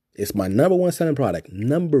 It's my number one selling product.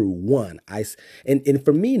 Number one. And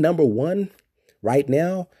for me, number one right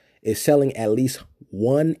now is selling at least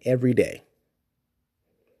one every day.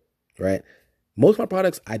 Right? Most of my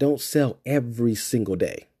products I don't sell every single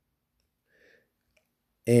day.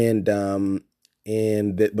 But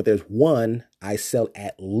there's one I sell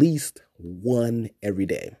at least one every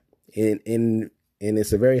day. And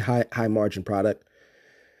it's a very high margin product.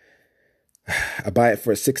 I buy it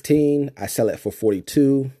for 16, I sell it for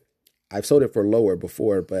 42. I've sold it for lower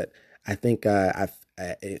before, but I think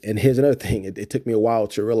and here's another thing. It took me a while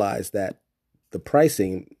to realize that the price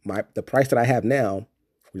that I have now,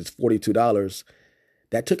 which is $42,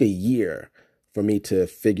 that took a year for me to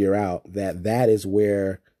figure out that that's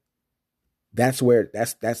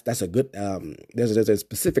a good there's a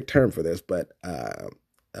specific term for this, but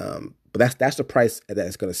that's the price that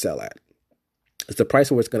it's going to sell at. It's the price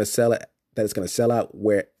where it's going to sell at, that it's going to sell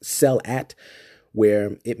at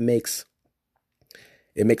where it makes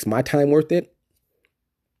my time worth it.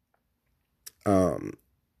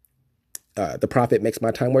 The profit makes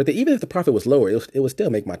my time worth it. Even if the profit was lower, it would still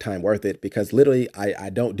make my time worth it, because literally I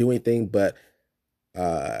don't do anything but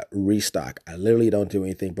restock. I literally don't do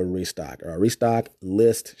anything but restock. Or restock,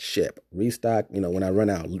 list, ship. Restock, when I run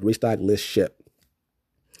out, restock, list, ship.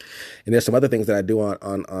 And there's some other things that I do on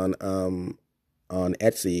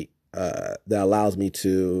Etsy that allows me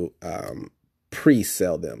to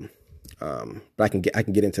pre-sell them. But I can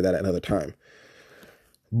get into that at another time.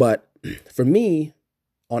 But for me,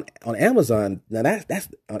 on Amazon, now that's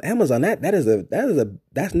on Amazon,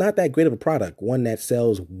 that's not that great of a product. One that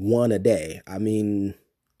sells one a day. I mean,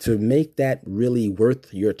 to make that really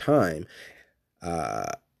worth your time.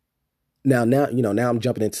 Now I'm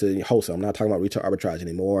jumping into wholesale. I'm not talking about retail arbitrage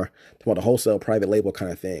anymore. I'm talking about the wholesale private label kind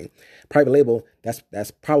of thing. Private label,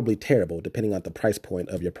 that's probably terrible depending on the price point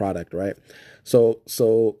of your product, right? So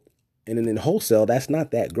and then in wholesale, that's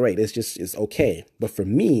not that great. It's okay. But for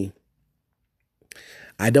me,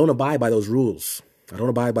 I don't abide by those rules. I don't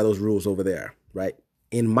abide by those rules over there, right?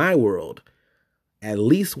 In my world, at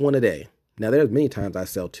least one a day. Now, there's many times I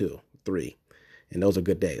sell 2, 3, and those are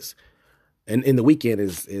good days. And in the weekend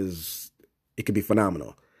it could be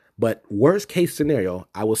phenomenal. But worst case scenario,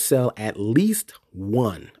 I will sell at least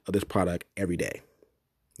one of this product every day.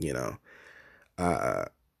 Let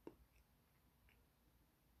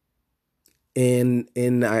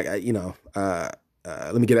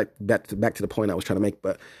me get back to the point I was trying to make.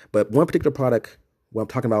 But one particular product, what I'm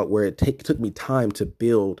talking about, where it took me time to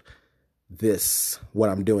build what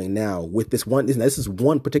I'm doing now with this is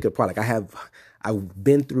one particular product. I've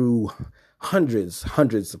been through hundreds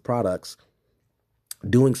of products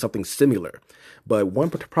doing something similar, but one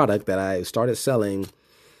particular product that I started selling,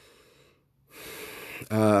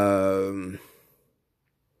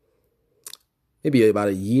 maybe about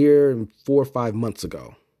a year and 4 or 5 months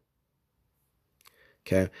ago.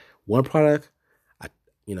 Okay. One product,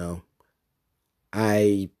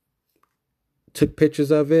 I took pictures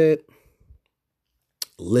of it,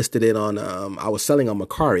 listed it on, I was selling on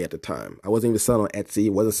Mercari at the time. I wasn't even selling on Etsy.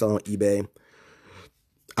 Wasn't selling on eBay.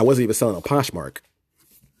 I wasn't even selling on Poshmark.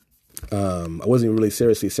 I wasn't really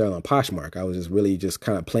seriously selling on Poshmark. I was just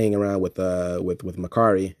kind of playing around with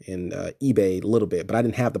Mercari and eBay a little bit, but I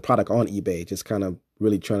didn't have the product on eBay. Just kind of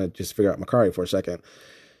really trying to just figure out Mercari for a second.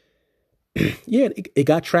 Yeah, it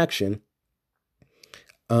got traction,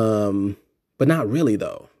 but not really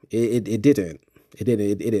though. It didn't. It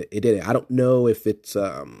didn't. I don't know if it's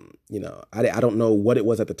I don't know what it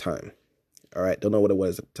was at the time. All right, don't know what it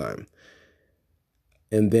was at the time.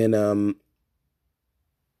 And then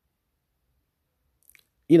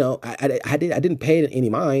I didn't pay it any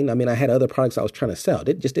mind. I mean, I had other products I was trying to sell.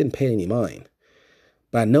 It just didn't pay any mind.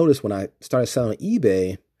 But I noticed when I started selling on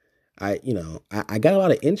eBay, I got a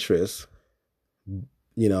lot of interest.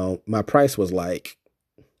 My price was like,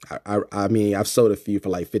 I mean, I've sold a few for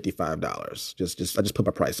like $55. I just put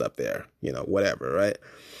my price up there, whatever, right?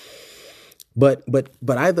 But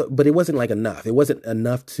it wasn't like enough. It wasn't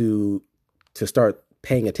enough to start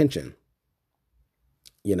paying attention.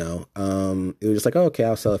 It was just like, oh, okay,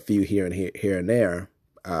 I'll sell a few here and there.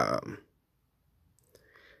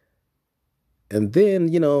 And then,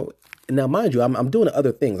 now mind you, I'm doing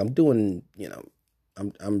other things. I'm doing,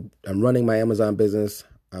 I'm running my Amazon business.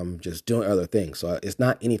 I'm just doing other things. So it's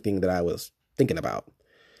not anything that I was thinking about.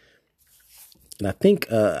 And I think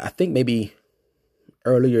maybe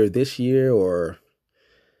earlier this year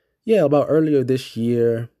about earlier this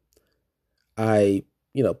year, I,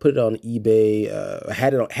 put it on eBay. I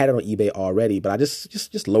had it on eBay already, but I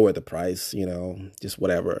just lowered the price, just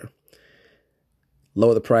whatever.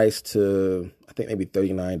 Lower the price to, I think maybe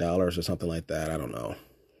 $39 or something like that. I don't know.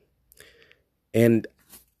 And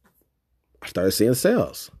I started seeing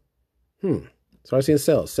sales. Started seeing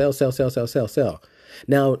sales. Sell.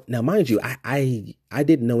 Now, mind you, I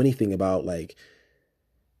didn't know anything about like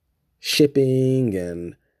shipping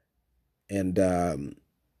and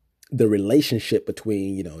the relationship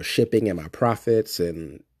between, shipping and my profits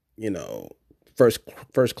and,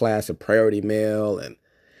 first class and priority mail. And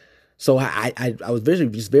so I was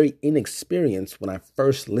very inexperienced when I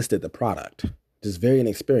first listed the product. just very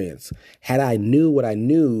inexperienced. Had I knew what I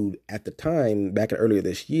knew at the time back in earlier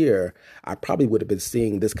this year, I probably would have been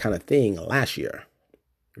seeing this kind of thing last year,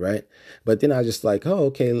 right? But then I just like, oh,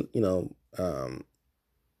 okay,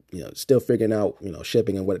 still figuring out,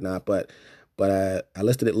 shipping and whatnot. But I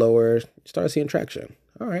listed it lower, started seeing traction.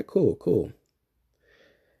 All right, cool.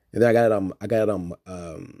 And then I got it on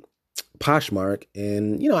Poshmark,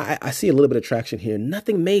 and I see a little bit of traction here.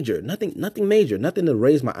 Nothing major, nothing major, nothing to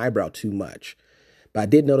raise my eyebrow too much. But I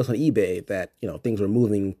did notice on eBay that things were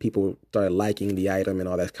moving. People started liking the item and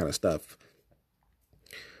all that kind of stuff.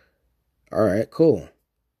 All right, cool.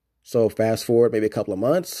 So fast forward maybe a couple of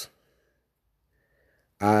months,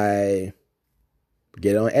 I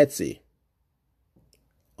get it on Etsy.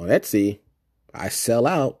 On Etsy, I sell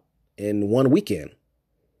out in one weekend.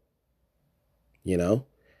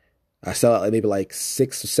 I sell out maybe like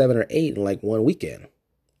 6 or 7 or 8 in like one weekend. I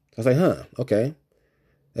was like, okay,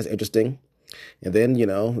 that's interesting. And then,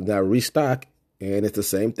 then I restock and it's the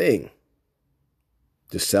same thing.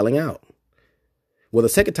 Just selling out. Well, the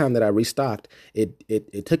second time that I restocked,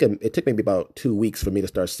 it took maybe about 2 weeks for me to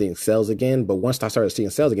start seeing sales again. But once I started seeing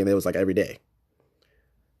sales again, it was like every day.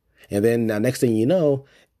 And then now next thing you know,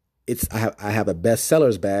 I have a best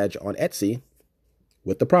sellers badge on Etsy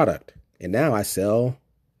with the product. And now I sell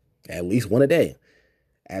at least one a day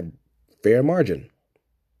at fair margin,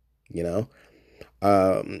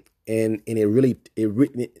 and it really,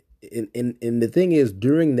 and the thing is,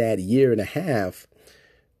 during that year and a half,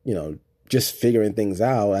 just figuring things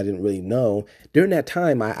out, I didn't really know. During that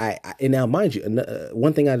time, and now mind you,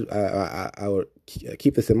 one thing I would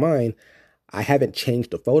keep this in mind, I haven't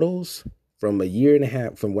changed the photos from a year and a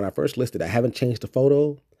half from when I first listed. I haven't changed the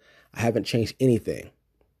photo. I haven't changed anything.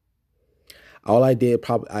 All I did,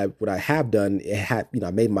 what I have done,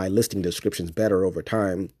 I made my listing descriptions better over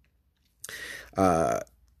time. I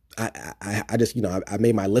just, I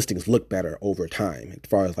made my listings look better over time as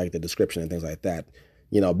far as like the description and things like that.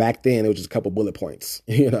 Back then it was just a couple bullet points,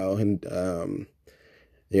 but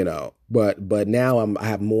now I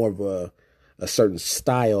have more of a certain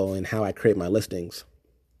style in how I create my listings,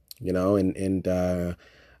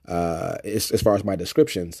 as far as my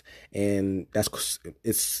descriptions, and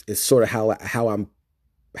it's sort of how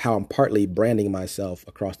I'm partly branding myself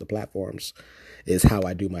across the platforms is how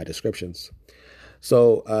I do my descriptions.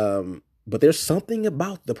 So, but there's something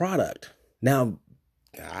about the product. Now,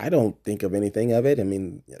 I don't think of anything of it. I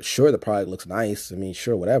mean, sure, the product looks nice. I mean,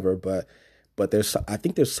 sure, whatever, but I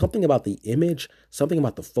think there's something about the image, something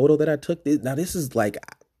about the photo that I took. Now, this is back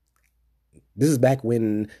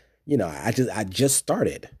when, I just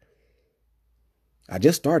started. I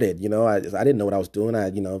didn't know what I was doing.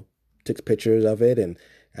 I took pictures of it, and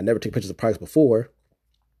I never took pictures of products before.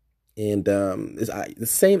 And it's the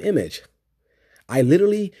same image. I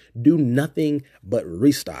literally do nothing but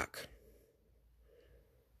restock.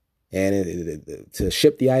 And to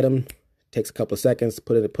ship the item takes a couple of seconds.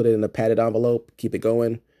 Put it in a padded envelope. Keep it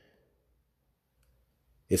going.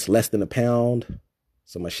 It's less than £1,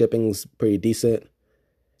 so my shipping's pretty decent.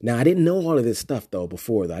 Now, I didn't know all of this stuff though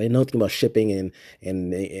before. I didn't know anything about shipping, and I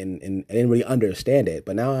didn't really understand it.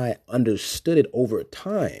 But now I understood it over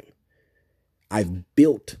time. I've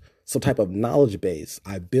built some type of knowledge base.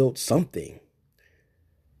 I built something.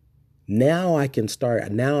 Now I can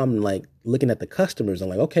start. Now I'm like looking at the customers. I'm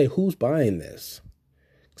like, okay, who's buying this?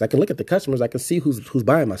 Because I can look at the customers. I can see who's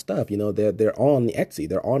buying my stuff. They're on Etsy.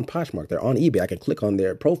 They're on Poshmark. They're on eBay. I can click on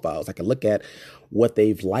their profiles. I can look at what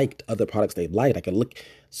they've liked, other products they've liked. I can look.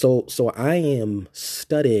 So I am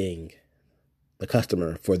studying the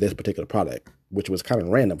customer for this particular product, which was kind of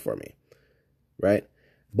random for me, right?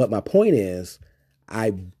 But my point is,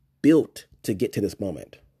 I built to get to this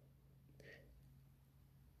moment.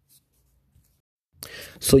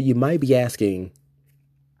 So you might be asking,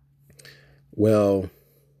 well,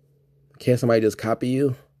 can somebody just copy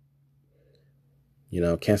you?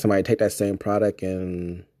 Can somebody take that same product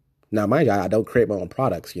and now, mind you, I don't create my own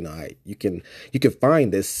products. You can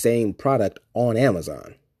find this same product on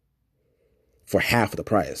Amazon for half the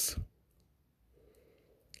price.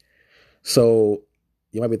 So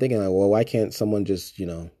you might be thinking, like, well, why can't someone just, go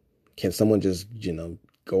on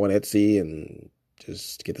Etsy and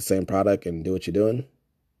just get the same product and do what you're doing?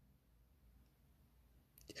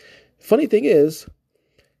 Funny thing is,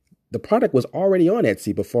 the product was already on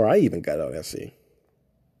Etsy before I even got it on Etsy.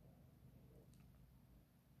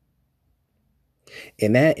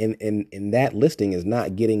 And that listing is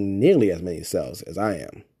not getting nearly as many sales as I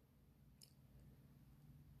am.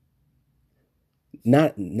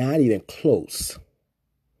 Not even close.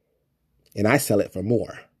 And I sell it for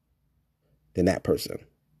more than that person.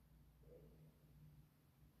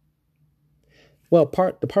 Well,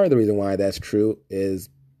 part of the reason why that's true is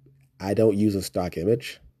I don't use a stock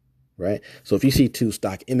image, right? So if you see two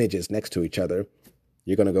stock images next to each other,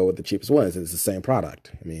 you're going to go with the cheapest one. It's the same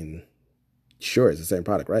product. I mean, sure, it's the same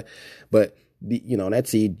product, right? But on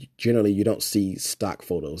Etsy, generally you don't see stock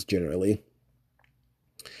photos generally,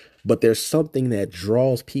 but there's something that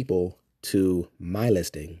draws people to my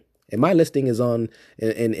listing, and my listing is on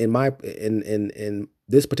in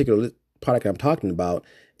this particular product I'm talking about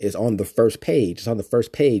is on the first page. It's on the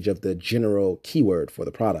first page of the general keyword for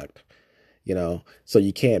the product. So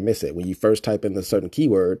you can't miss it. When you first type in a certain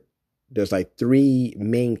keyword, there's like three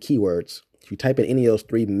main keywords. If you type in any of those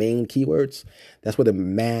three main keywords, that's where the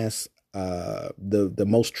the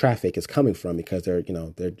most traffic is coming from, because they're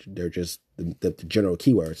just the general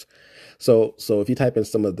keywords. So if you type in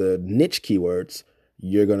some of the niche keywords,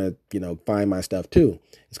 you're gonna find my stuff too.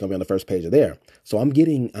 It's gonna be on the first page of there. So I'm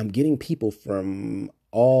getting people from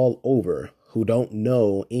all over who don't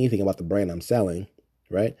know anything about the brand I'm selling,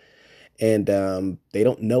 right? And they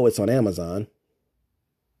don't know it's on Amazon.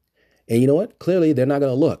 And you know what? Clearly, they're not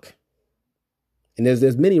going to look. And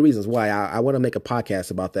there's many reasons why I want to make a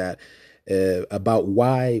podcast about that, about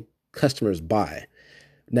why customers buy.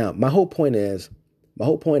 Now, my whole point is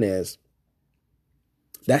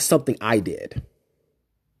that's something I did.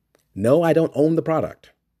 No, I don't own the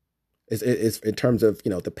product. It's in terms of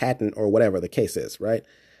the patent or whatever the case is, right?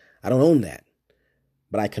 I don't own that,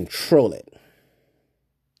 but I control it.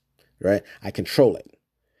 Right? I control it.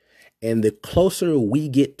 And the closer we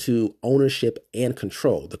get to ownership and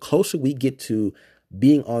control, the closer we get to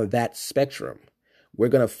being on that spectrum, we're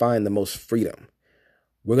going to find the most freedom.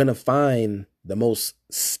 We're going to find the most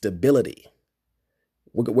stability.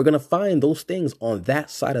 We're going to find those things on that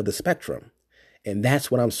side of the spectrum. And that's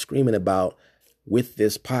what I'm screaming about with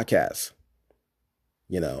this podcast.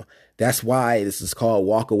 That's why this is called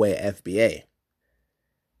Walk Away FBA.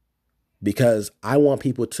 Because I want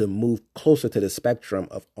people to move closer to the spectrum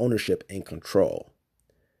of ownership and control.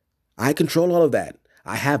 I control all of that.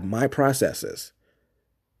 I have my processes.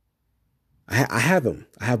 I have them.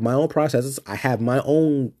 I have my own processes. I have my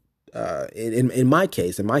own, in my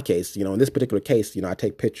case, in this particular case, I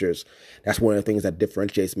take pictures. That's one of the things that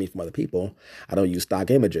differentiates me from other people. I don't use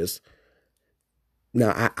stock images.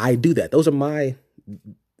 Now, I do that.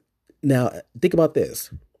 Now, think about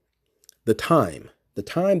this. The time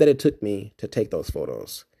that it took me to take those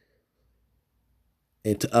photos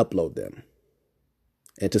and to upload them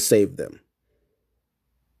and to save them,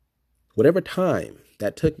 whatever time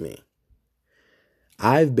that took me,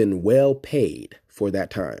 I've been well paid for that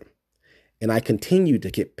time. And I continue to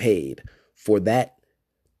get paid for that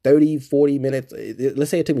 30, 40 minutes. Let's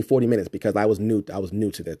say it took me 40 minutes because I was new to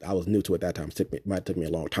that. I was new to it that time. It might take me a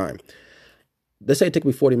long time. Let's say it took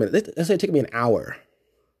me 40 minutes. Let's say it took me an hour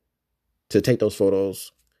to take those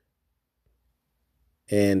photos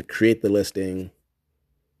and create the listing.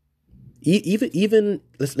 Even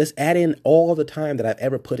let's add in all the time that I've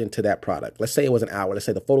ever put into that product. Let's say it was an hour. Let's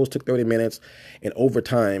say the photos took 30 minutes, and over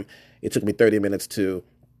time, it took me 30 minutes to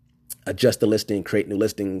adjust the listing, create new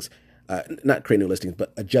listings, not create new listings,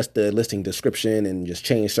 but adjust the listing description and just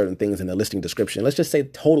change certain things in the listing description. Let's just say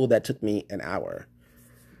total that took me an hour.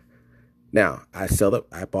 Now I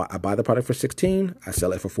buy the product for 16. I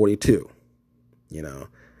sell it for 42.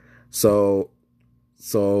 So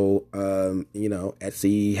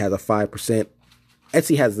Etsy has a 5%.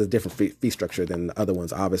 Etsy has a different fee structure than the other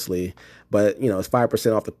ones, obviously, but it's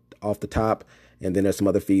 5% off the top, and then there's some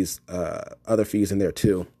other fees in there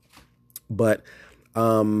too. But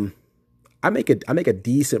I make a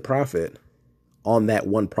decent profit on that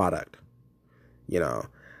one product.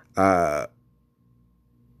 I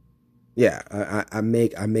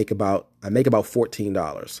make about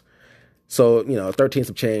 $14. So, 13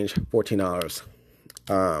 some change, $14.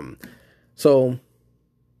 So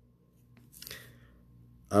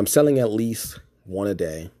I'm selling at least one a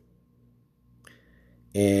day.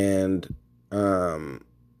 And, the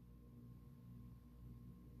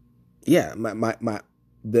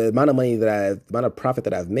amount of profit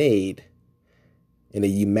that I've made, and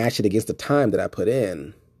then you match it against the time that I put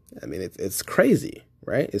in. I mean, it's crazy,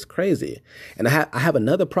 right? It's crazy. And I have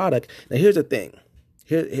another product. Now, here's the thing.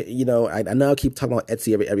 I know I keep talking about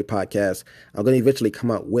Etsy every podcast. I'm going to eventually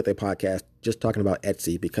come out with a podcast just talking about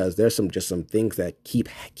Etsy, because there's some things that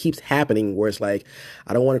keeps happening where it's like,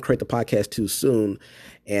 I don't want to create the podcast too soon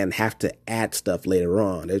and have to add stuff later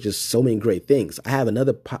on. There's just so many great things. I have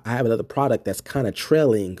another product that's kind of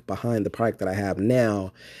trailing behind the product that I have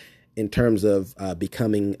now in terms of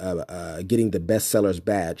getting the bestsellers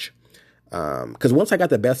badge. Because once I got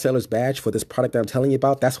the bestsellers badge for this product that I'm telling you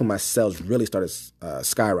about, that's when my sales really started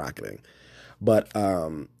skyrocketing. But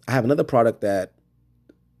I have another product that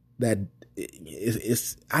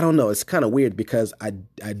is I don't know. It's kind of weird because I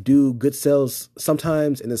do good sales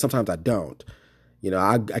sometimes, and then sometimes I don't.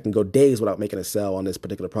 I can go days without making a sale on this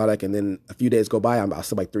particular product, and then a few days go by, I'll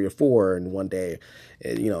sell like 3 or 4 in one day.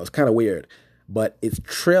 It's kind of weird, but it's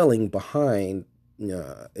trailing behind.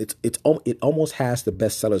 It almost has the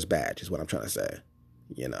best sellers badge, is what I'm trying to say.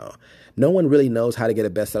 No one really knows how to get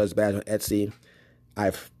a best sellers badge on Etsy.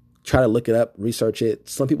 I've tried to look it up, research it.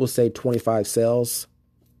 Some people say 25 sales.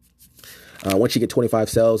 Once you get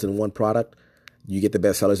 25 sales in one product, you get the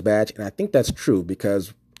best sellers badge, and I think that's true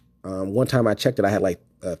because. One time I checked it, I had like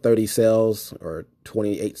 30 sales or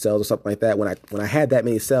 28 sales or something like that. When I had that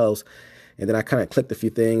many sales, and then I kind of clicked a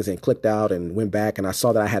few things and clicked out and went back, and I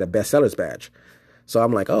saw that I had a best sellers badge. So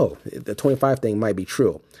I'm like, oh, the 25 thing might be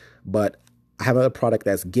true, but I have another product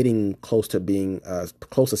that's getting close to being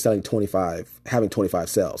close to selling 25, having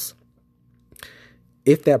 25 sales.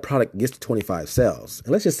 If that product gets to 25 sales,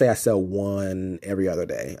 and let's just say I sell one every other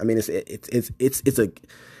day, I mean, it's a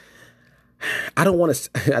I don't want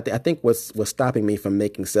to. I think what's stopping me from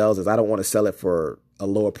making sales is I don't want to sell it for a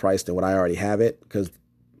lower price than what I already have it, because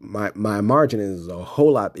my margin is a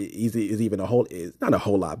whole lot easy. Is even a whole. It's not a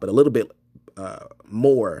whole lot, but a little bit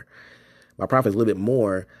more. My profit is a little bit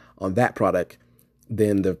more on that product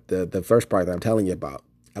than the first product that I'm telling you about.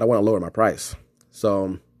 I don't want to lower my price.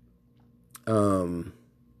 So,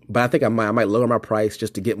 but I think I might lower my price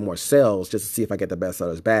just to get more sales, just to see if I get the best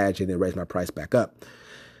sellers badge, and then raise my price back up.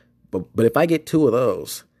 But if I get 2 of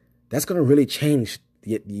those, that's going to really change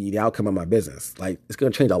the outcome of my business. Like, it's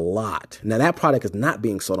going to change a lot. Now, that product is not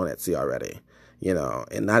being sold on Etsy already,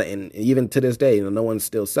 and even to this day, no one's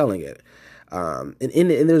still selling it. And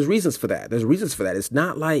there's reasons for that. It's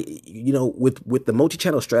not like, with the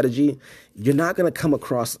multi-channel strategy, you're not going to come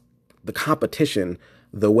across the competition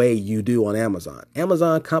the way you do on Amazon.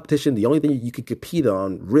 Amazon competition, the only thing you can compete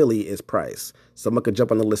on really is price. Someone could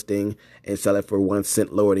jump on the listing and sell it for 1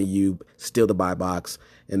 cent lower than you, steal the buy box,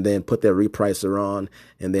 and then put their repricer on,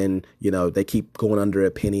 and then they keep going under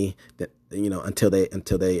a penny until they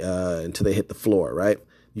hit the floor, right?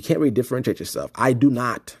 You can't really differentiate yourself. I do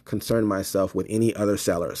not concern myself with any other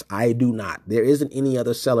sellers. I do not. There isn't any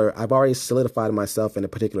other seller. I've already solidified myself in a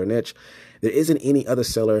particular niche. There isn't any other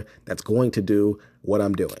seller that's going to do what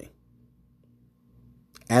I'm doing.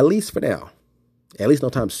 At least for now. At least no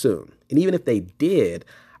time soon. And even if they did,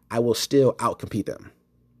 I will still outcompete them.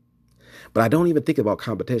 But I don't even think about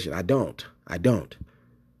competition. I don't.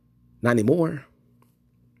 Not anymore.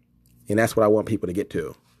 And that's what I want people to get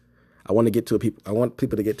to. I want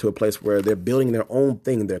people to get to a place where they're building their own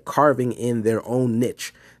thing. They're carving in their own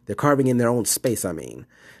niche. They're carving in their own space.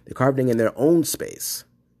 They're carving in their own space,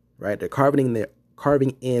 right? They're carving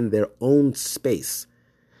in their own space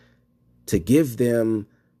to give them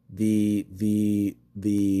the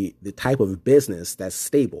type of business that's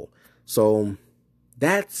stable. So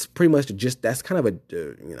that's pretty much that's kind of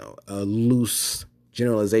a loose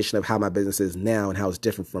generalization of how my business is now and how it's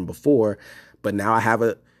different from before. But now I have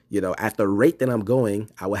at the rate that I'm going,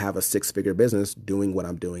 I will have a 6-figure business doing what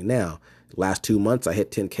I'm doing now. Last 2 months, I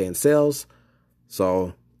hit 10K in sales.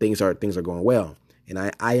 So things are going well. And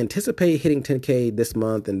I anticipate hitting 10K this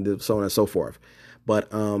month and so on and so forth.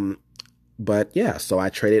 But yeah, so I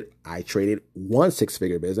traded 1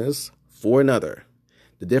 6-figure business for another.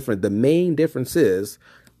 The main difference is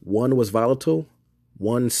one was volatile,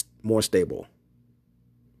 one's more stable.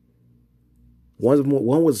 One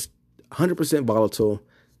was 100% volatile,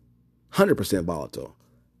 100% volatile.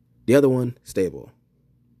 The other one, stable.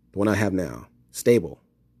 The one I have now, stable.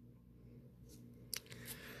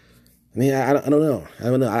 I mean, I don't know.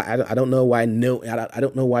 I don't know why. I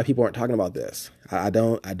don't know why people aren't talking about this. I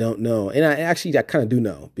don't know. And I kind of do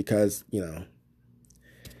know because,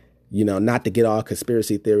 not to get all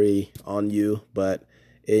conspiracy theory on you, but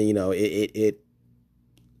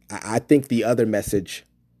I think the other message,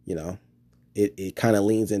 it kind of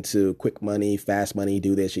leans into quick money, fast money,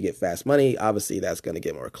 do this, you get fast money. Obviously, that's going to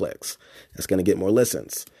get more clicks. That's going to get more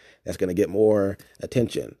listens. That's going to get more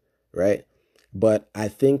attention, right? But I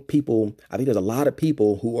think there's a lot of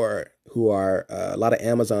people who are a lot of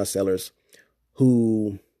Amazon sellers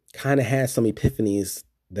who kind of had some epiphanies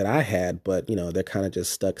that I had, but, they're kind of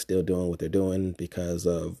just stuck still doing what they're doing because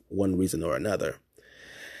of one reason or another.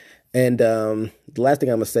 And the last thing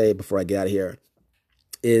I'm going to say before I get out of here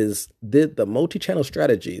is the multi-channel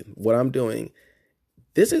strategy, what I'm doing,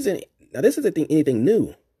 this isn't anything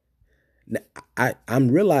new. Now, I'm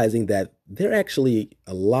realizing that there are actually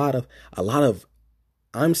I'm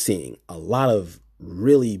seeing a lot of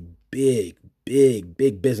really big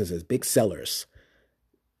businesses, big sellers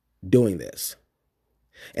doing this.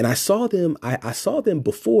 And I saw them, I saw them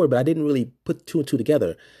before, but I didn't really put two and two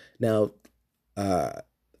together. Now, uh,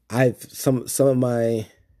 I've some of my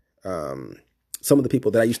some of the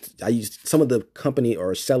people that I used some of the company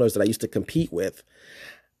or sellers that I used to compete with,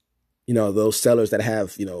 those sellers that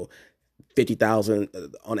have, 50,000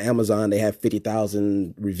 on Amazon, they have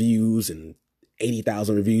 50,000 reviews and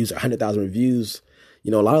 80,000 reviews or 100,000 reviews. A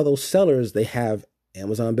lot of those sellers, they have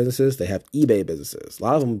Amazon businesses, they have eBay businesses. A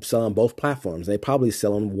lot of them sell on both platforms. They probably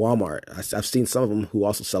sell on Walmart. I've seen some of them who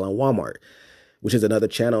also sell on Walmart, which is another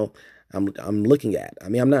channel I'm looking at. I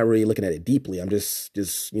mean, I'm not really looking at it deeply. I'm just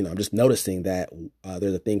I'm just noticing that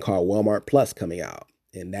there's a thing called Walmart Plus coming out,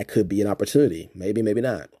 and that could be an opportunity. Maybe, maybe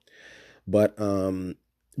not. But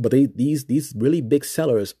these really big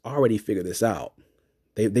sellers already figured this out.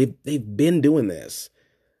 They've been doing this.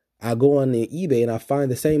 I go on the eBay and I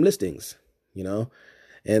find the same listings,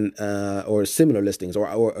 and or similar listings, or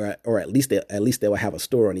at least they will have a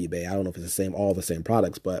store on eBay. I don't know if it's all the same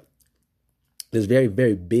products, but there's very,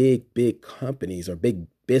 very big companies or big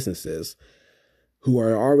businesses who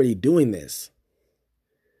are already doing this.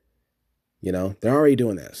 They're already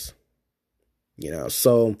doing this.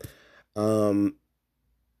 So,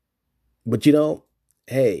 but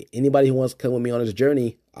hey, anybody who wants to come with me on this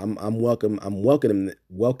journey, I'm welcoming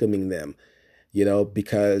them,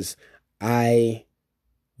 because I've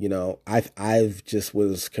just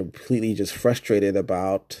was completely just frustrated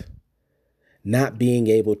about not being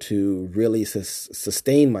able to really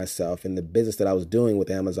sustain myself in the business that I was doing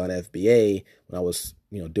with Amazon FBA when I was,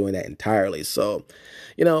 doing that entirely. So,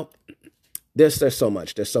 there's so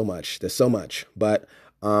much, but,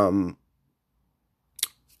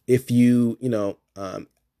 if you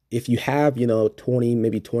have,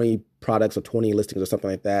 20 products or 20 listings or something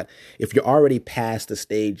like that, if you're already past the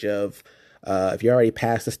stage of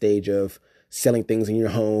selling things in your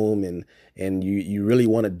home and you really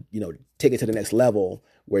want to, take it to the next level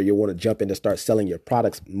where you want to jump in to start selling your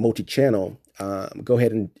products multi-channel, go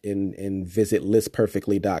ahead and visit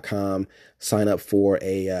listperfectly.com, sign up for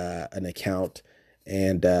an account,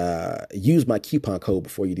 and use my coupon code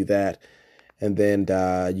before you do that. And then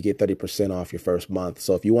you get 30% off your first month.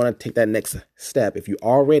 So if you want to take that next step, if you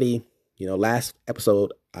already, last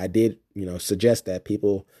episode, I did, suggest that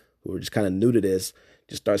people who are just kind of new to this,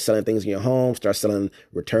 just start selling things in your home, start selling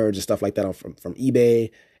returns and stuff like that from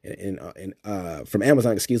eBay and from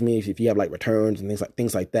Amazon, excuse me, if you have like returns and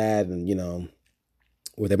things like that, and,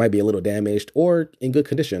 where they might be a little damaged or in good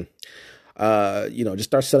condition, just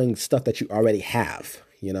start selling stuff that you already have,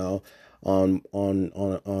 on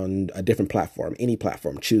a different platform, any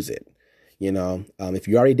platform, choose it. If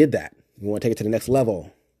you already did that, you want to take it to the next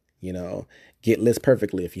level, get List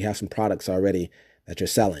Perfectly. If you have some products already that you're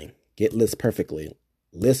selling, get List Perfectly,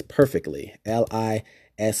 List Perfectly,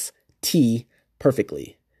 List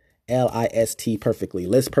Perfectly,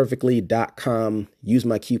 listperfectly, use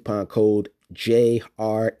my coupon code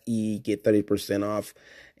JRE, get 30% off,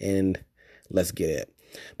 and let's get it.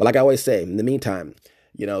 But like I always say, in the meantime,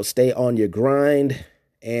 stay on your grind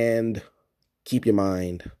and keep your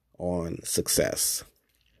mind on success.